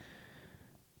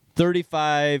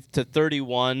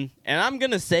 35-31. And I'm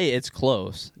going to say it's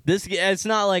close. It's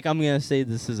not like I'm going to say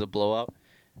this is a blowout.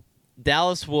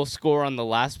 Dallas will score on the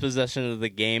last possession of the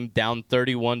game, down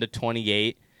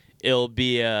 31-28. It'll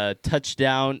be a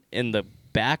touchdown in the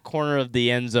back corner of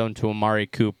the end zone to Amari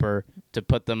Cooper to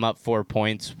put them up 4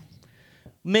 points.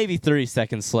 Maybe 30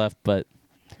 seconds left, but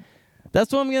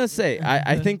that's what I'm going to say.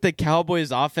 I think the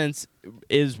Cowboys offense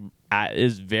is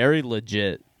very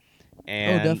legit.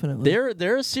 And definitely.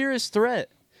 They're a serious threat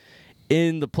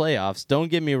in the playoffs. Don't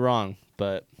get me wrong,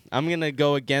 but I'm going to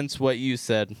go against what you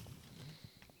said.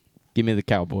 Give me the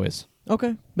Cowboys.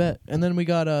 Okay, bet. And then we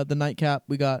got the nightcap.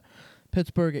 We got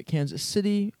Pittsburgh at Kansas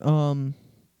City. I'm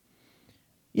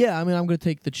going to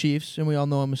take the Chiefs, and we all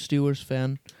know I'm a Steelers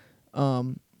fan.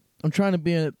 I'm trying to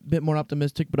be a bit more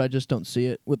optimistic, but I just don't see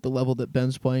it with the level that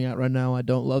Ben's playing at right now. I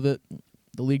don't love it.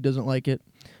 The league doesn't like it.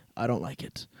 I don't like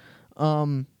it.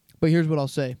 But here's what I'll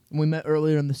say. When we met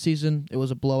earlier in the season, it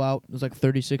was a blowout. It was like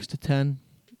 36-10.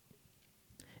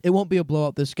 It won't be a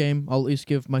blowout this game. I'll at least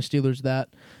give my Steelers that.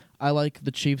 I like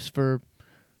the Chiefs for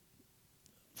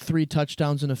 3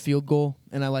 touchdowns and a field goal,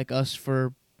 and I like us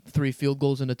for 3 field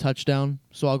goals and a touchdown.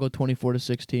 So I'll go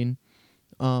 24-16.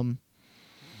 I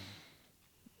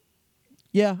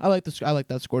like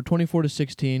that score,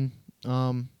 24-16.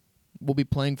 We'll be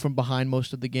playing from behind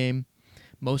most of the game.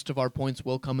 Most of our points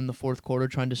will come in the fourth quarter,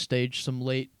 trying to stage some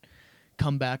late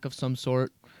comeback of some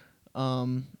sort.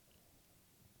 But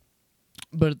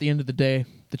at the end of the day,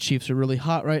 the Chiefs are really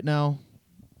hot right now.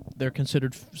 They're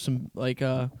considered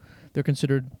they're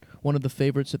considered one of the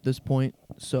favorites at this point.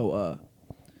 So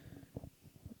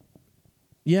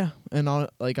and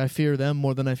I fear them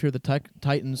more than I fear the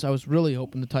Titans. I was really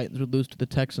hoping the Titans would lose to the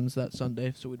Texans that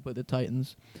Sunday, so we'd play the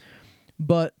Titans.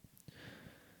 But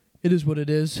it is what it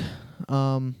is.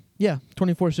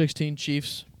 24-16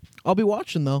 Chiefs. I'll be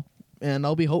watching, though, and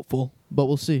I'll be hopeful, but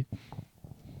we'll see.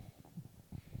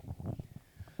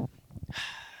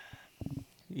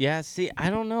 Yeah, see, I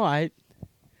don't know.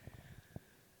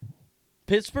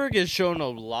 Pittsburgh has shown a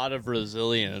lot of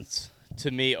resilience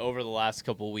to me over the last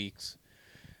couple weeks.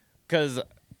 Because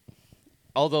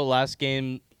although last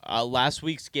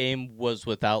week's game was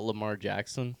without Lamar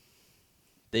Jackson,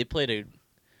 they played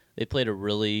a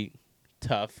really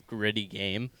tough, gritty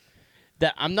game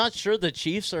that I'm not sure the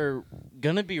Chiefs are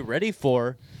gonna be ready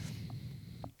for.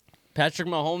 Patrick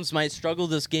Mahomes might struggle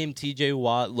this game. TJ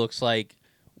Watt looks like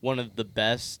one of the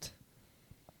best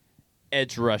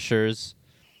edge rushers.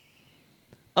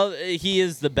 Oh, he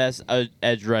is the best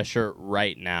edge rusher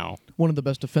right now. One of the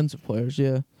best defensive players,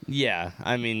 yeah. Yeah,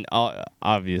 I mean,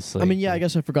 obviously. I mean, yeah, I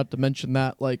guess I forgot to mention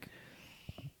that. Like,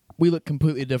 we look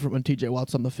completely different when TJ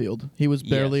Watt's on the field. He was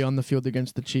barely on the field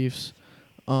against the Chiefs.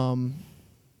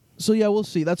 So, yeah, we'll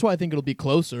see. That's why I think it'll be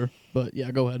closer. But,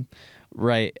 yeah, go ahead.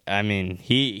 Right. I mean,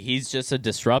 he's just a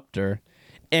disruptor.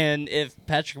 And if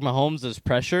Patrick Mahomes is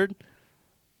pressured,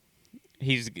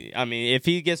 if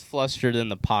he gets flustered in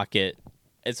the pocket,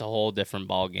 it's a whole different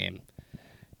ball game.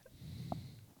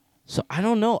 So I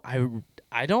don't know.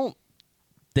 I don't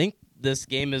think this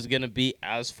game is going to be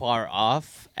as far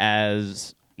off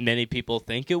as many people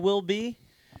think it will be,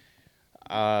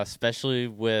 especially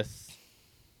with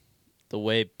the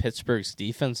way Pittsburgh's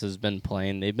defense has been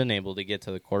playing, they've been able to get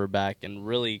to the quarterback and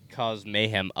really cause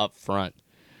mayhem up front.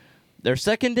 Their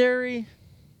secondary,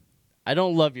 I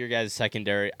don't love your guys'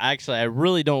 secondary. Actually, I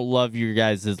really don't love your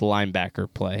guys' linebacker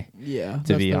play. Yeah,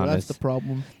 to be honest. that's the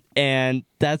problem. And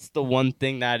that's the one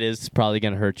thing that is probably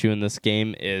going to hurt you in this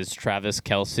game is Travis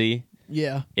Kelce.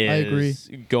 Yeah, I agree. Is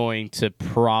going to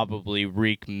probably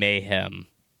wreak mayhem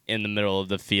in the middle of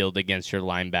the field against your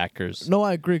linebackers. No,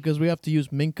 I agree because we have to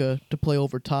use Minka to play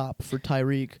over top for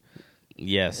Tyreek.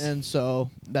 Yes. And so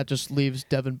that just leaves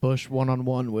Devin Bush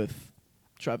one-on-one with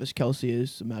Travis Kelce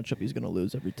is a matchup he's going to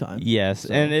lose every time. Yes,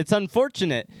 So- and it's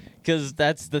unfortunate because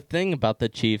that's the thing about the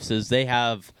Chiefs is they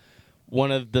have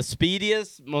one of the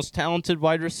speediest, most talented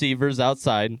wide receivers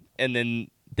outside, and then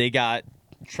they got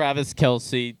Travis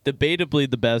Kelce, debatably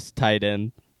the best tight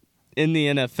end in the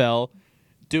NFL,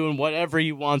 doing whatever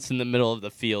he wants in the middle of the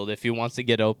field. If he wants to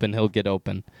get open, he'll get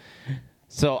open.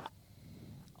 So,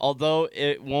 although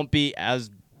it won't be as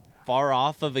far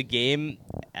off of a game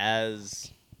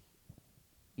as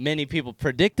many people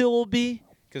predict it will be,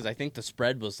 because I think the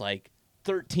spread was like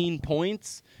 13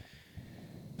 points,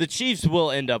 the Chiefs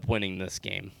will end up winning this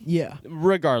game. Yeah.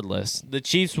 Regardless, the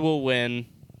Chiefs will win,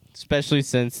 especially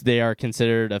since they are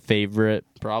considered a favorite.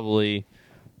 Probably,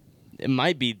 it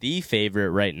might be the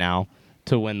favorite right now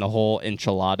to win the whole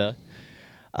enchilada.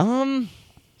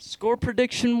 Score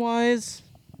prediction wise,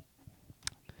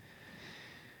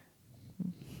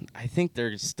 I think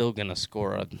they're still gonna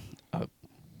score a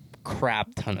crap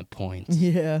ton of points.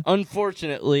 Yeah.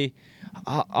 Unfortunately,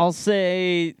 I'll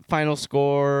say final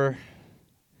score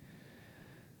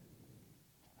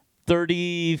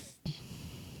 30.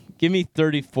 Give me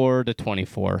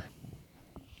 34-24.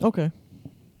 Okay.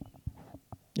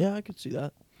 Yeah, I could see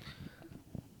that.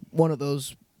 One of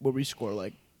those where we score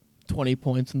like 20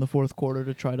 points in the fourth quarter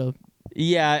to try to...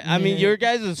 Yeah, I mean, Yeah. your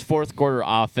guys' fourth quarter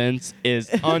offense is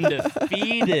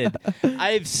undefeated.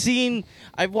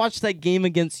 I've watched that game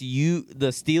against the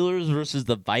Steelers versus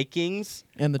the Vikings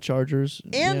And the Chargers.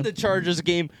 and yeah. the Chargers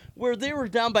game where they were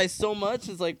down by so much.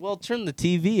 It's like, well, turn the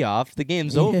TV off. The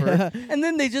game's over. Yeah. And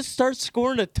then they just start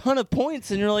scoring a ton of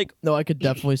points, and you're like, No, I could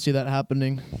definitely see that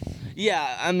happening.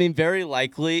 yeah, I mean, very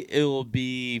likely it will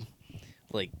be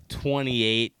like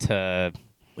 28 to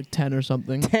Like 10 or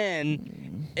something.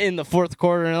 10 in the fourth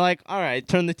quarter, and like, all right,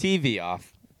 turn the TV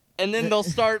off. And then they'll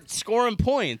start scoring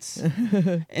points.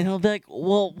 And he'll be like,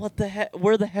 well, what the heck?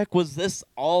 Where the heck was this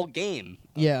all game?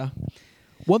 Yeah.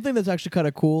 One thing that's actually kind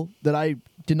of cool that I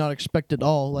did not expect at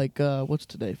all, like, what's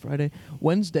today? Friday?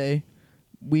 Wednesday,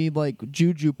 we,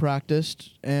 Juju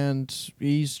practiced, and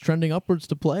he's trending upwards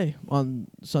to play on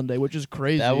Sunday, which is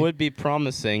crazy. That would be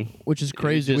promising. Which is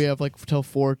crazy. just- We have, till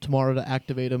 4 tomorrow to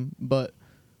activate him, but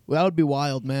that would be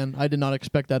wild, man. I did not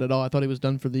expect that at all. I thought he was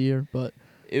done for the year, but...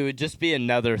 It would just be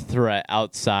another threat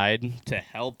outside to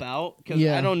help out. Because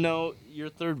Yeah. I don't know, your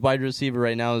third wide receiver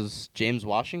right now is James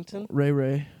Washington.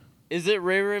 Ray. Is it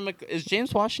Ray is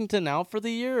James Washington out for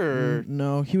the year? Or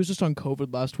No, he was just on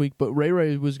COVID last week, but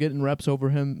Ray was getting reps over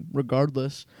him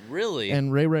regardless. Really?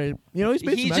 And Ray, he's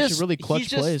made some actually really clutch he's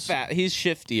just plays. Fat. He's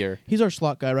shiftier. He's our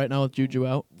slot guy right now with Juju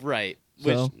out. Right.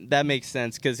 So- Which that makes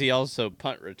sense because he also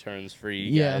punt returns for you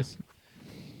Yeah. guys.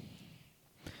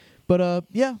 But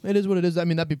yeah, it is what it is. I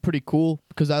mean, that'd be pretty cool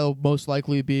because that'll most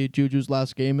likely be Juju's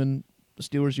last game in the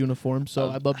Steelers uniform. So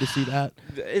I'd love to see that.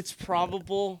 It's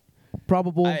probable.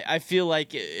 Probable. I feel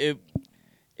like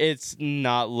it's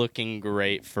not looking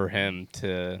great for him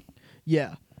to.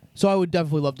 Yeah. So I would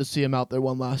definitely love to see him out there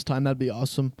one last time. That'd be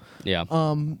awesome. Yeah.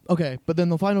 Okay, but then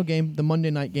the final game, the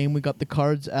Monday night game, we got the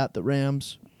Cards at the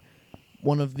Rams.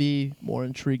 One of the more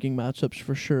intriguing matchups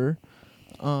for sure.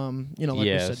 Like we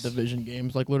Yes. said, division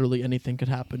games, like literally anything could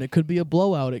happen. It could be a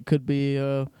blowout. It could be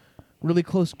a really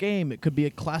close game. It could be a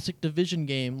classic division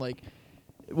game. Like,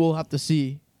 we'll have to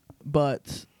see.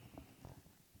 But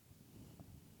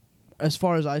as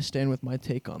far as I stand with my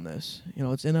take on this,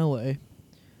 it's in LA.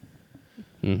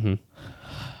 Mm-hmm.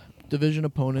 Division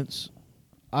opponents.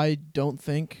 I don't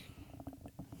think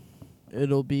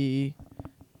it'll be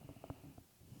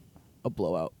a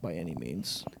blowout by any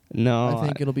means. No. I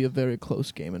think it'll be a very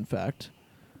close game, in fact.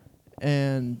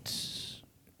 And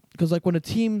because, when a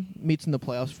team meets in the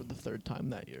playoffs for the third time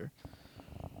that year,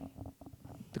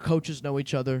 the coaches know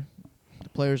each other, the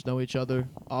players know each other.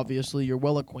 Obviously, you're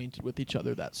well acquainted with each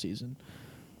other that season.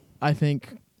 I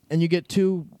think, and you get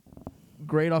two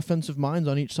great offensive minds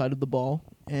on each side of the ball,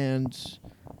 and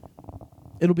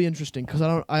it'll be interesting because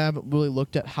I haven't really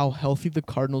looked at how healthy the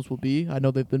Cardinals will be. I know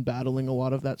they've been battling a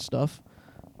lot of that stuff.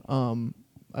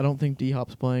 I don't think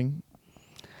D-Hop's playing.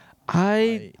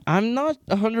 I'm not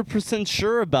 100%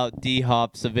 sure about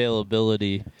D-Hop's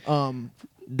availability.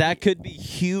 That could be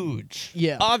huge.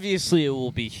 Yeah. Obviously, it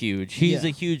will be huge. He's Yeah.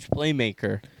 a huge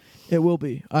playmaker. It will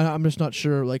be. I'm just not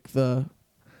sure, like, the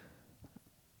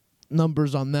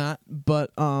numbers on that.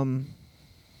 But, I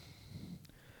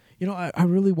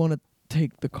really want to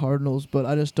take the Cardinals, but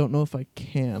I just don't know if I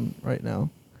can right now.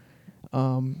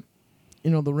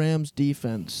 The Rams'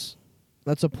 defense,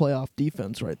 that's a playoff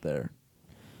defense right there.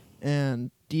 And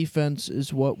defense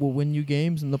is what will win you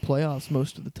games in the playoffs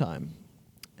most of the time.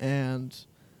 And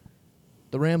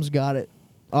the Rams got it,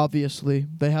 obviously.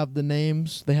 They have the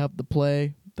names, they have the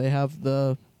play, they have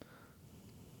the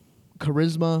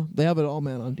charisma. They have it all,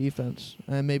 man, on defense.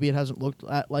 And maybe it hasn't looked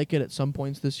like it at some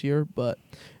points this year, but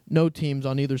no teams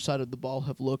on either side of the ball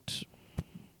have looked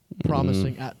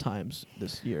promising at times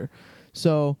this year.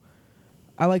 So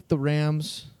I like the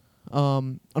Rams.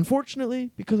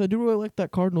 Unfortunately, because I do really like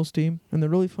that Cardinals team, and they're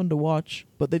really fun to watch,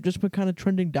 but they've just been kind of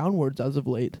trending downwards as of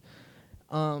late.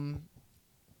 I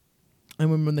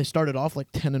remember when they started off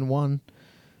like 10-1,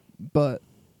 but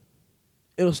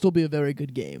it'll still be a very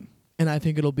good game, and I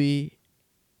think it'll be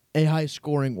a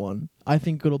high-scoring one. I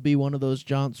think it'll be one of those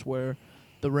jaunts where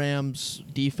the Rams'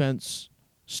 defense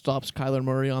stops Kyler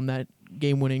Murray on that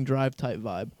game-winning drive type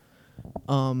vibe.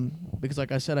 Because,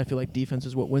 like I said, I feel like defense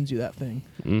is what wins you that thing.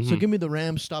 Mm-hmm. So give me the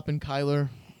Rams stopping Kyler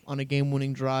on a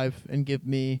game-winning drive, and give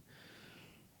me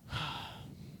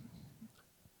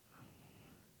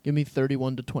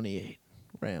 31-28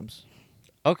 Rams.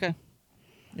 Okay.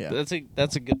 Yeah.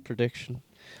 That's a good prediction.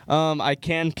 I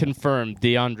can confirm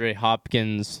DeAndre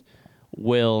Hopkins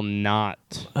will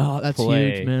not That's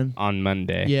play huge, man. on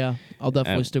Monday. Yeah, I'll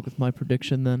definitely stick with my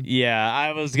prediction then. Yeah,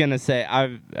 I was gonna say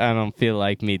I don't feel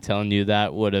like me telling you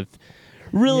that would have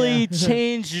really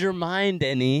changed your mind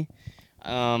any.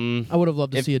 I would have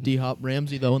loved to see a D-Hop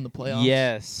Ramsey though in the playoffs.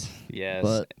 Yes.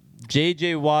 But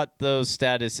J.J. Watt, though,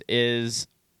 status is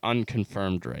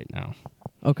unconfirmed right now.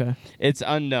 Okay. It's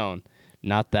unknown.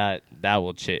 Not that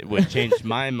would change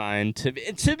my mind.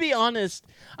 To be honest,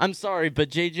 I'm sorry,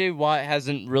 but J.J. Watt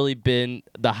hasn't really been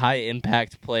the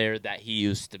high-impact player that he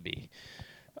used to be.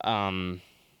 No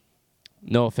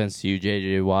offense to you,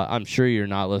 J.J. Watt. I'm sure you're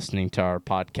not listening to our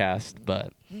podcast,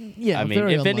 but yeah, I mean,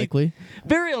 very unlikely.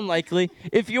 Very unlikely.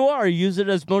 If you are, use it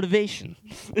as motivation.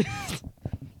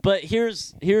 But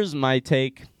here's my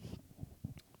take,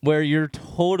 where you're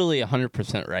totally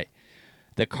 100% right.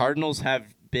 The Cardinals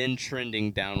have been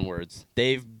trending downwards.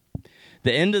 The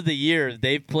end of the year,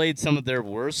 they've played some of their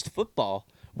worst football,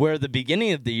 where the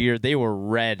beginning of the year, they were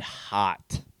red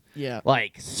hot. Yeah.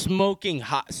 Like smoking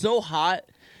hot. So hot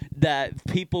that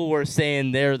people were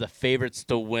saying they're the favorites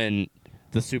to win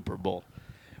the Super Bowl,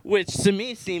 which to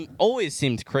me always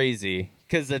seemed crazy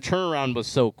because the turnaround was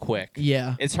so quick.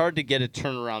 Yeah. It's hard to get a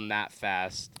turnaround that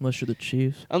fast. Unless you're the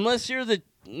Chiefs. Unless you're the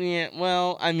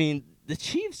the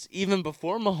Chiefs, even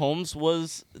before Mahomes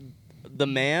was the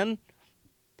man,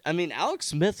 Alex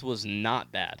Smith was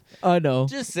not bad. I know.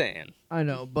 Just saying. I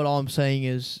know, but all I'm saying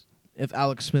is if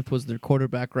Alex Smith was their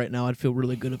quarterback right now, I'd feel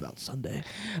really good about Sunday.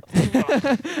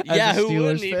 Yeah, who Steelers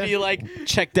wouldn't? He'd be like,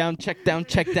 check down, check down,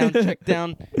 check down, check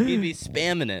down. He'd be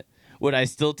spamming it. Would I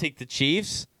still take the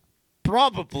Chiefs?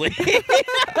 Probably.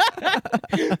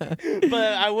 But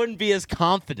I wouldn't be as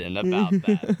confident about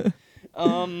that.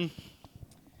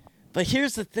 But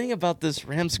here's the thing about this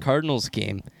Rams-Cardinals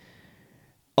game.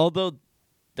 Although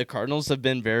the Cardinals have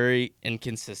been very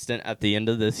inconsistent at the end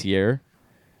of this year,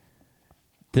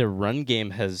 their run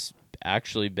game has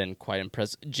actually been quite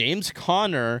impressive. James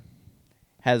Conner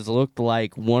has looked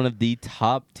like one of the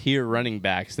top-tier running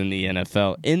backs in the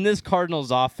NFL in this Cardinals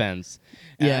offense.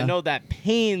 And Yeah. I know that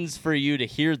pains for you to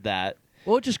hear that.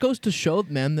 Well, it just goes to show,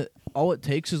 man, that all it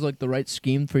takes is like the right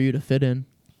scheme for you to fit in.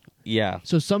 Yeah.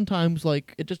 So sometimes,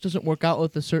 like, it just doesn't work out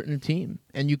with a certain team,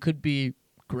 and you could be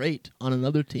great on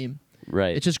another team.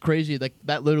 Right. It's just crazy. Like,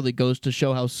 that literally goes to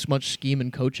show how much scheme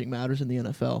and coaching matters in the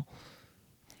NFL.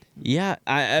 Yeah,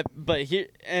 but here,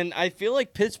 and I feel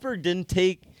like Pittsburgh didn't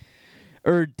take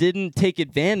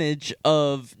advantage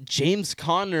of James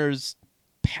Conner's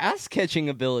pass catching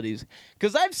abilities,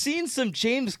 because I've seen some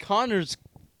James Conner's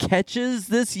catches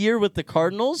this year with the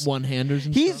Cardinals. One-handers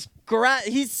and He's stuff.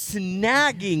 he's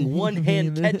snagging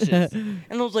one-hand catches, and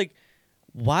I was like,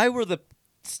 why were the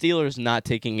Steelers not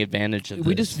taking advantage of this?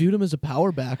 We just viewed him as a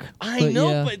power back. I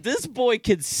know, but this boy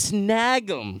could snag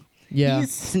them. Yeah.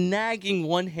 He's snagging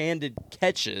one-handed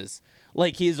catches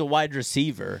like he's a wide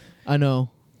receiver. I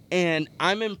know. And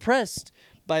I'm impressed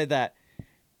by that.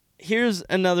 Here's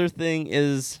another thing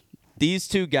is these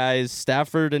two guys,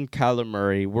 Stafford and Kyler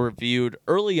Murray, were viewed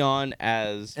early on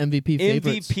as MVP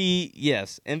favorites.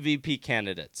 MVP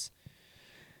candidates.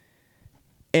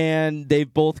 And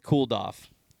they've both cooled off.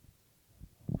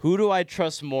 Who do I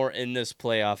trust more in this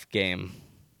playoff game?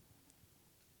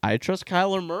 I trust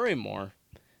Kyler Murray more.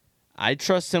 I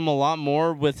trust him a lot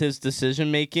more with his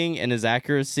decision-making and his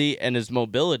accuracy and his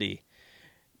mobility.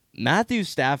 Matthew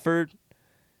Stafford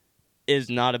is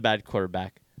not a bad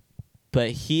quarterback,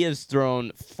 but he has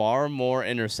thrown far more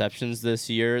interceptions this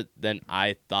year than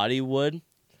I thought he would.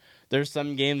 There's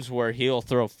some games where he'll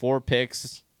throw 4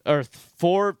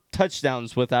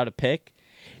 touchdowns without a pick,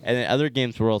 and then other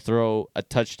games where he'll throw a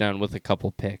touchdown with a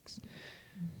couple picks.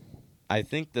 I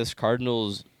think this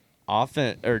Cardinals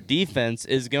offense or defense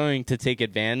is going to take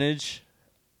advantage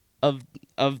of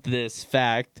this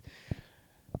fact.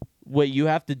 What you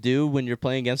have to do when you're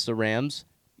playing against the Rams,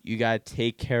 you got to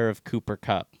take care of Cooper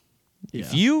Kupp. Yeah.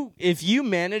 If you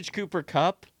manage Cooper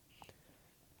Kupp,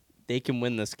 they can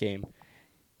win this game.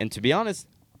 And to be honest,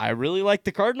 I really like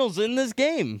the Cardinals in this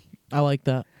game. I like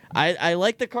that. I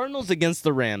like the Cardinals against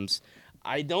the Rams.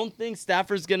 I don't think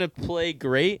Stafford's going to play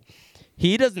great.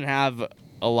 He doesn't have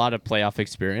a lot of playoff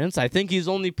experience. I think he's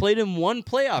only played in one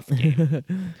playoff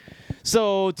game.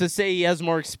 So to say he has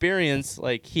more experience,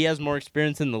 like he has more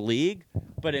experience in the league,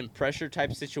 but in pressure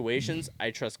type situations,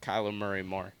 I trust Kyler Murray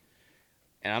more.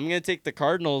 And I'm going to take the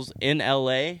Cardinals in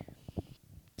LA.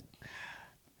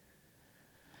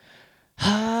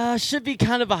 Should be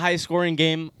kind of a high scoring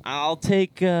game. I'll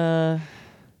take the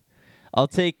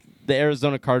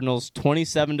Arizona Cardinals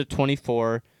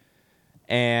 27-24,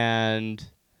 and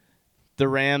the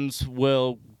Rams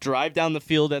will drive down the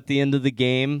field at the end of the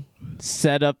game,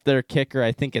 set up their kicker.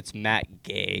 I think it's Matt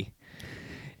Gay.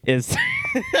 I'm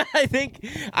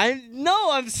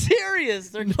serious.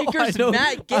 Their kicker's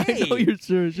Matt Gay. I know you're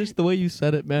serious. Just the way you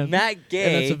said it, man. Matt Gay.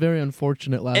 And that's a very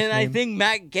unfortunate last name. And I think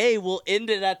Matt Gay will end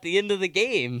it at the end of the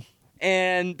game.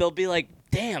 And they'll be like,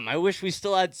 damn, I wish we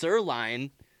still had Zerline.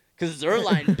 Because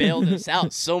Zerline bailed us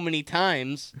out so many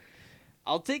times.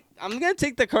 I'm going to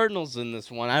take the Cardinals in this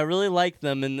one. I really like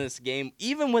them in this game.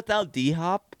 Even without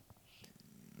D-Hop.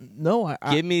 No,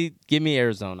 Give me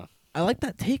Arizona. I like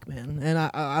that take, man. And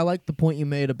I like the point you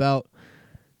made about,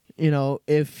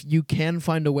 if you can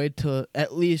find a way to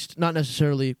at least, not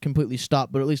necessarily completely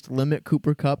stop, but at least limit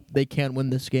Cooper Kupp, they can win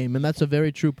this game. And that's a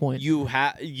very true point.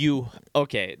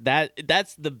 Okay,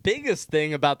 that's the biggest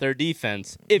thing about their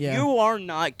defense. If you are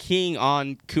not keying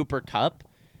on Cooper Kupp,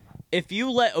 if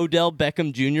you let Odell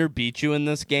Beckham Jr. beat you in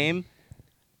this game,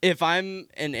 if I'm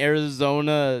an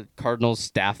Arizona Cardinals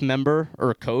staff member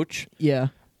or coach, yeah,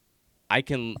 I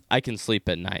can sleep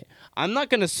at night. I'm not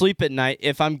going to sleep at night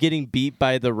if I'm getting beat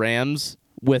by the Rams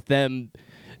with them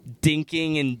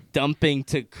dinking and dumping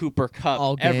to Cooper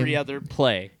Kupp every other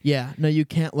play. Yeah, no, you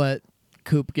can't let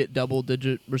Coop get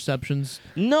double-digit receptions.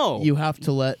 No. You have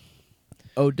to let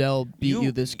Odell beat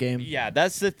you this game. Yeah,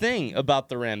 that's the thing about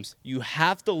the Rams. You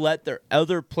have to let their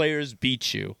other players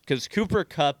beat you because Cooper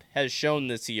Kupp has shown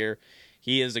this year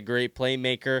he is a great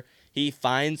playmaker. He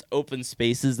finds open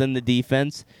spaces in the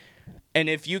defense. And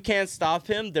if you can't stop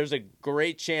him, there's a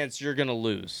great chance you're going to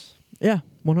lose. Yeah,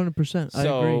 100%. I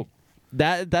agree.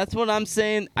 That's what I'm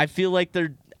saying. I feel like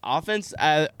their offense,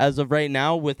 as of right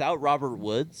now, without Robert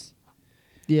Woods.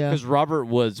 Yeah. Because Robert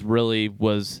Woods really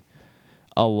was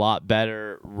a lot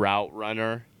better route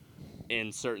runner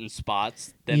in certain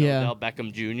spots than Odell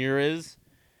Beckham Jr. is.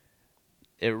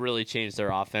 It really changed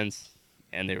their offense,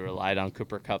 and they relied on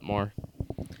Cooper Kupp more.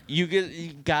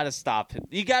 You got to stop him.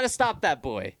 You got to stop that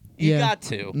boy. You got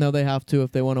to. No, they have to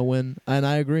if they want to win, and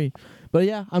I agree. But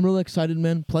yeah, I'm really excited,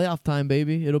 man. Playoff time,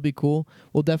 baby. It'll be cool.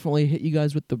 We'll definitely hit you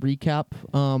guys with the recap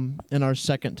in our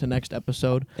second to next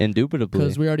episode. Indubitably.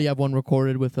 Because we already have one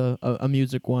recorded with a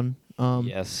music one.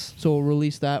 Yes. So we'll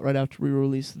release that right after we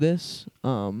release this.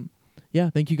 Yeah,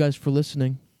 thank you guys for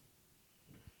listening.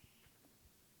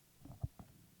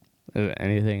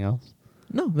 Anything else?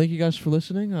 No, thank you guys for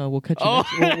listening. We'll catch you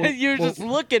next. You're just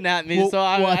looking at me, so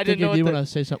I didn't know what you want to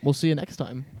say something. We'll see you next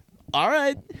time. All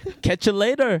right. Catch you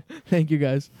later. Thank you,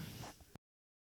 guys.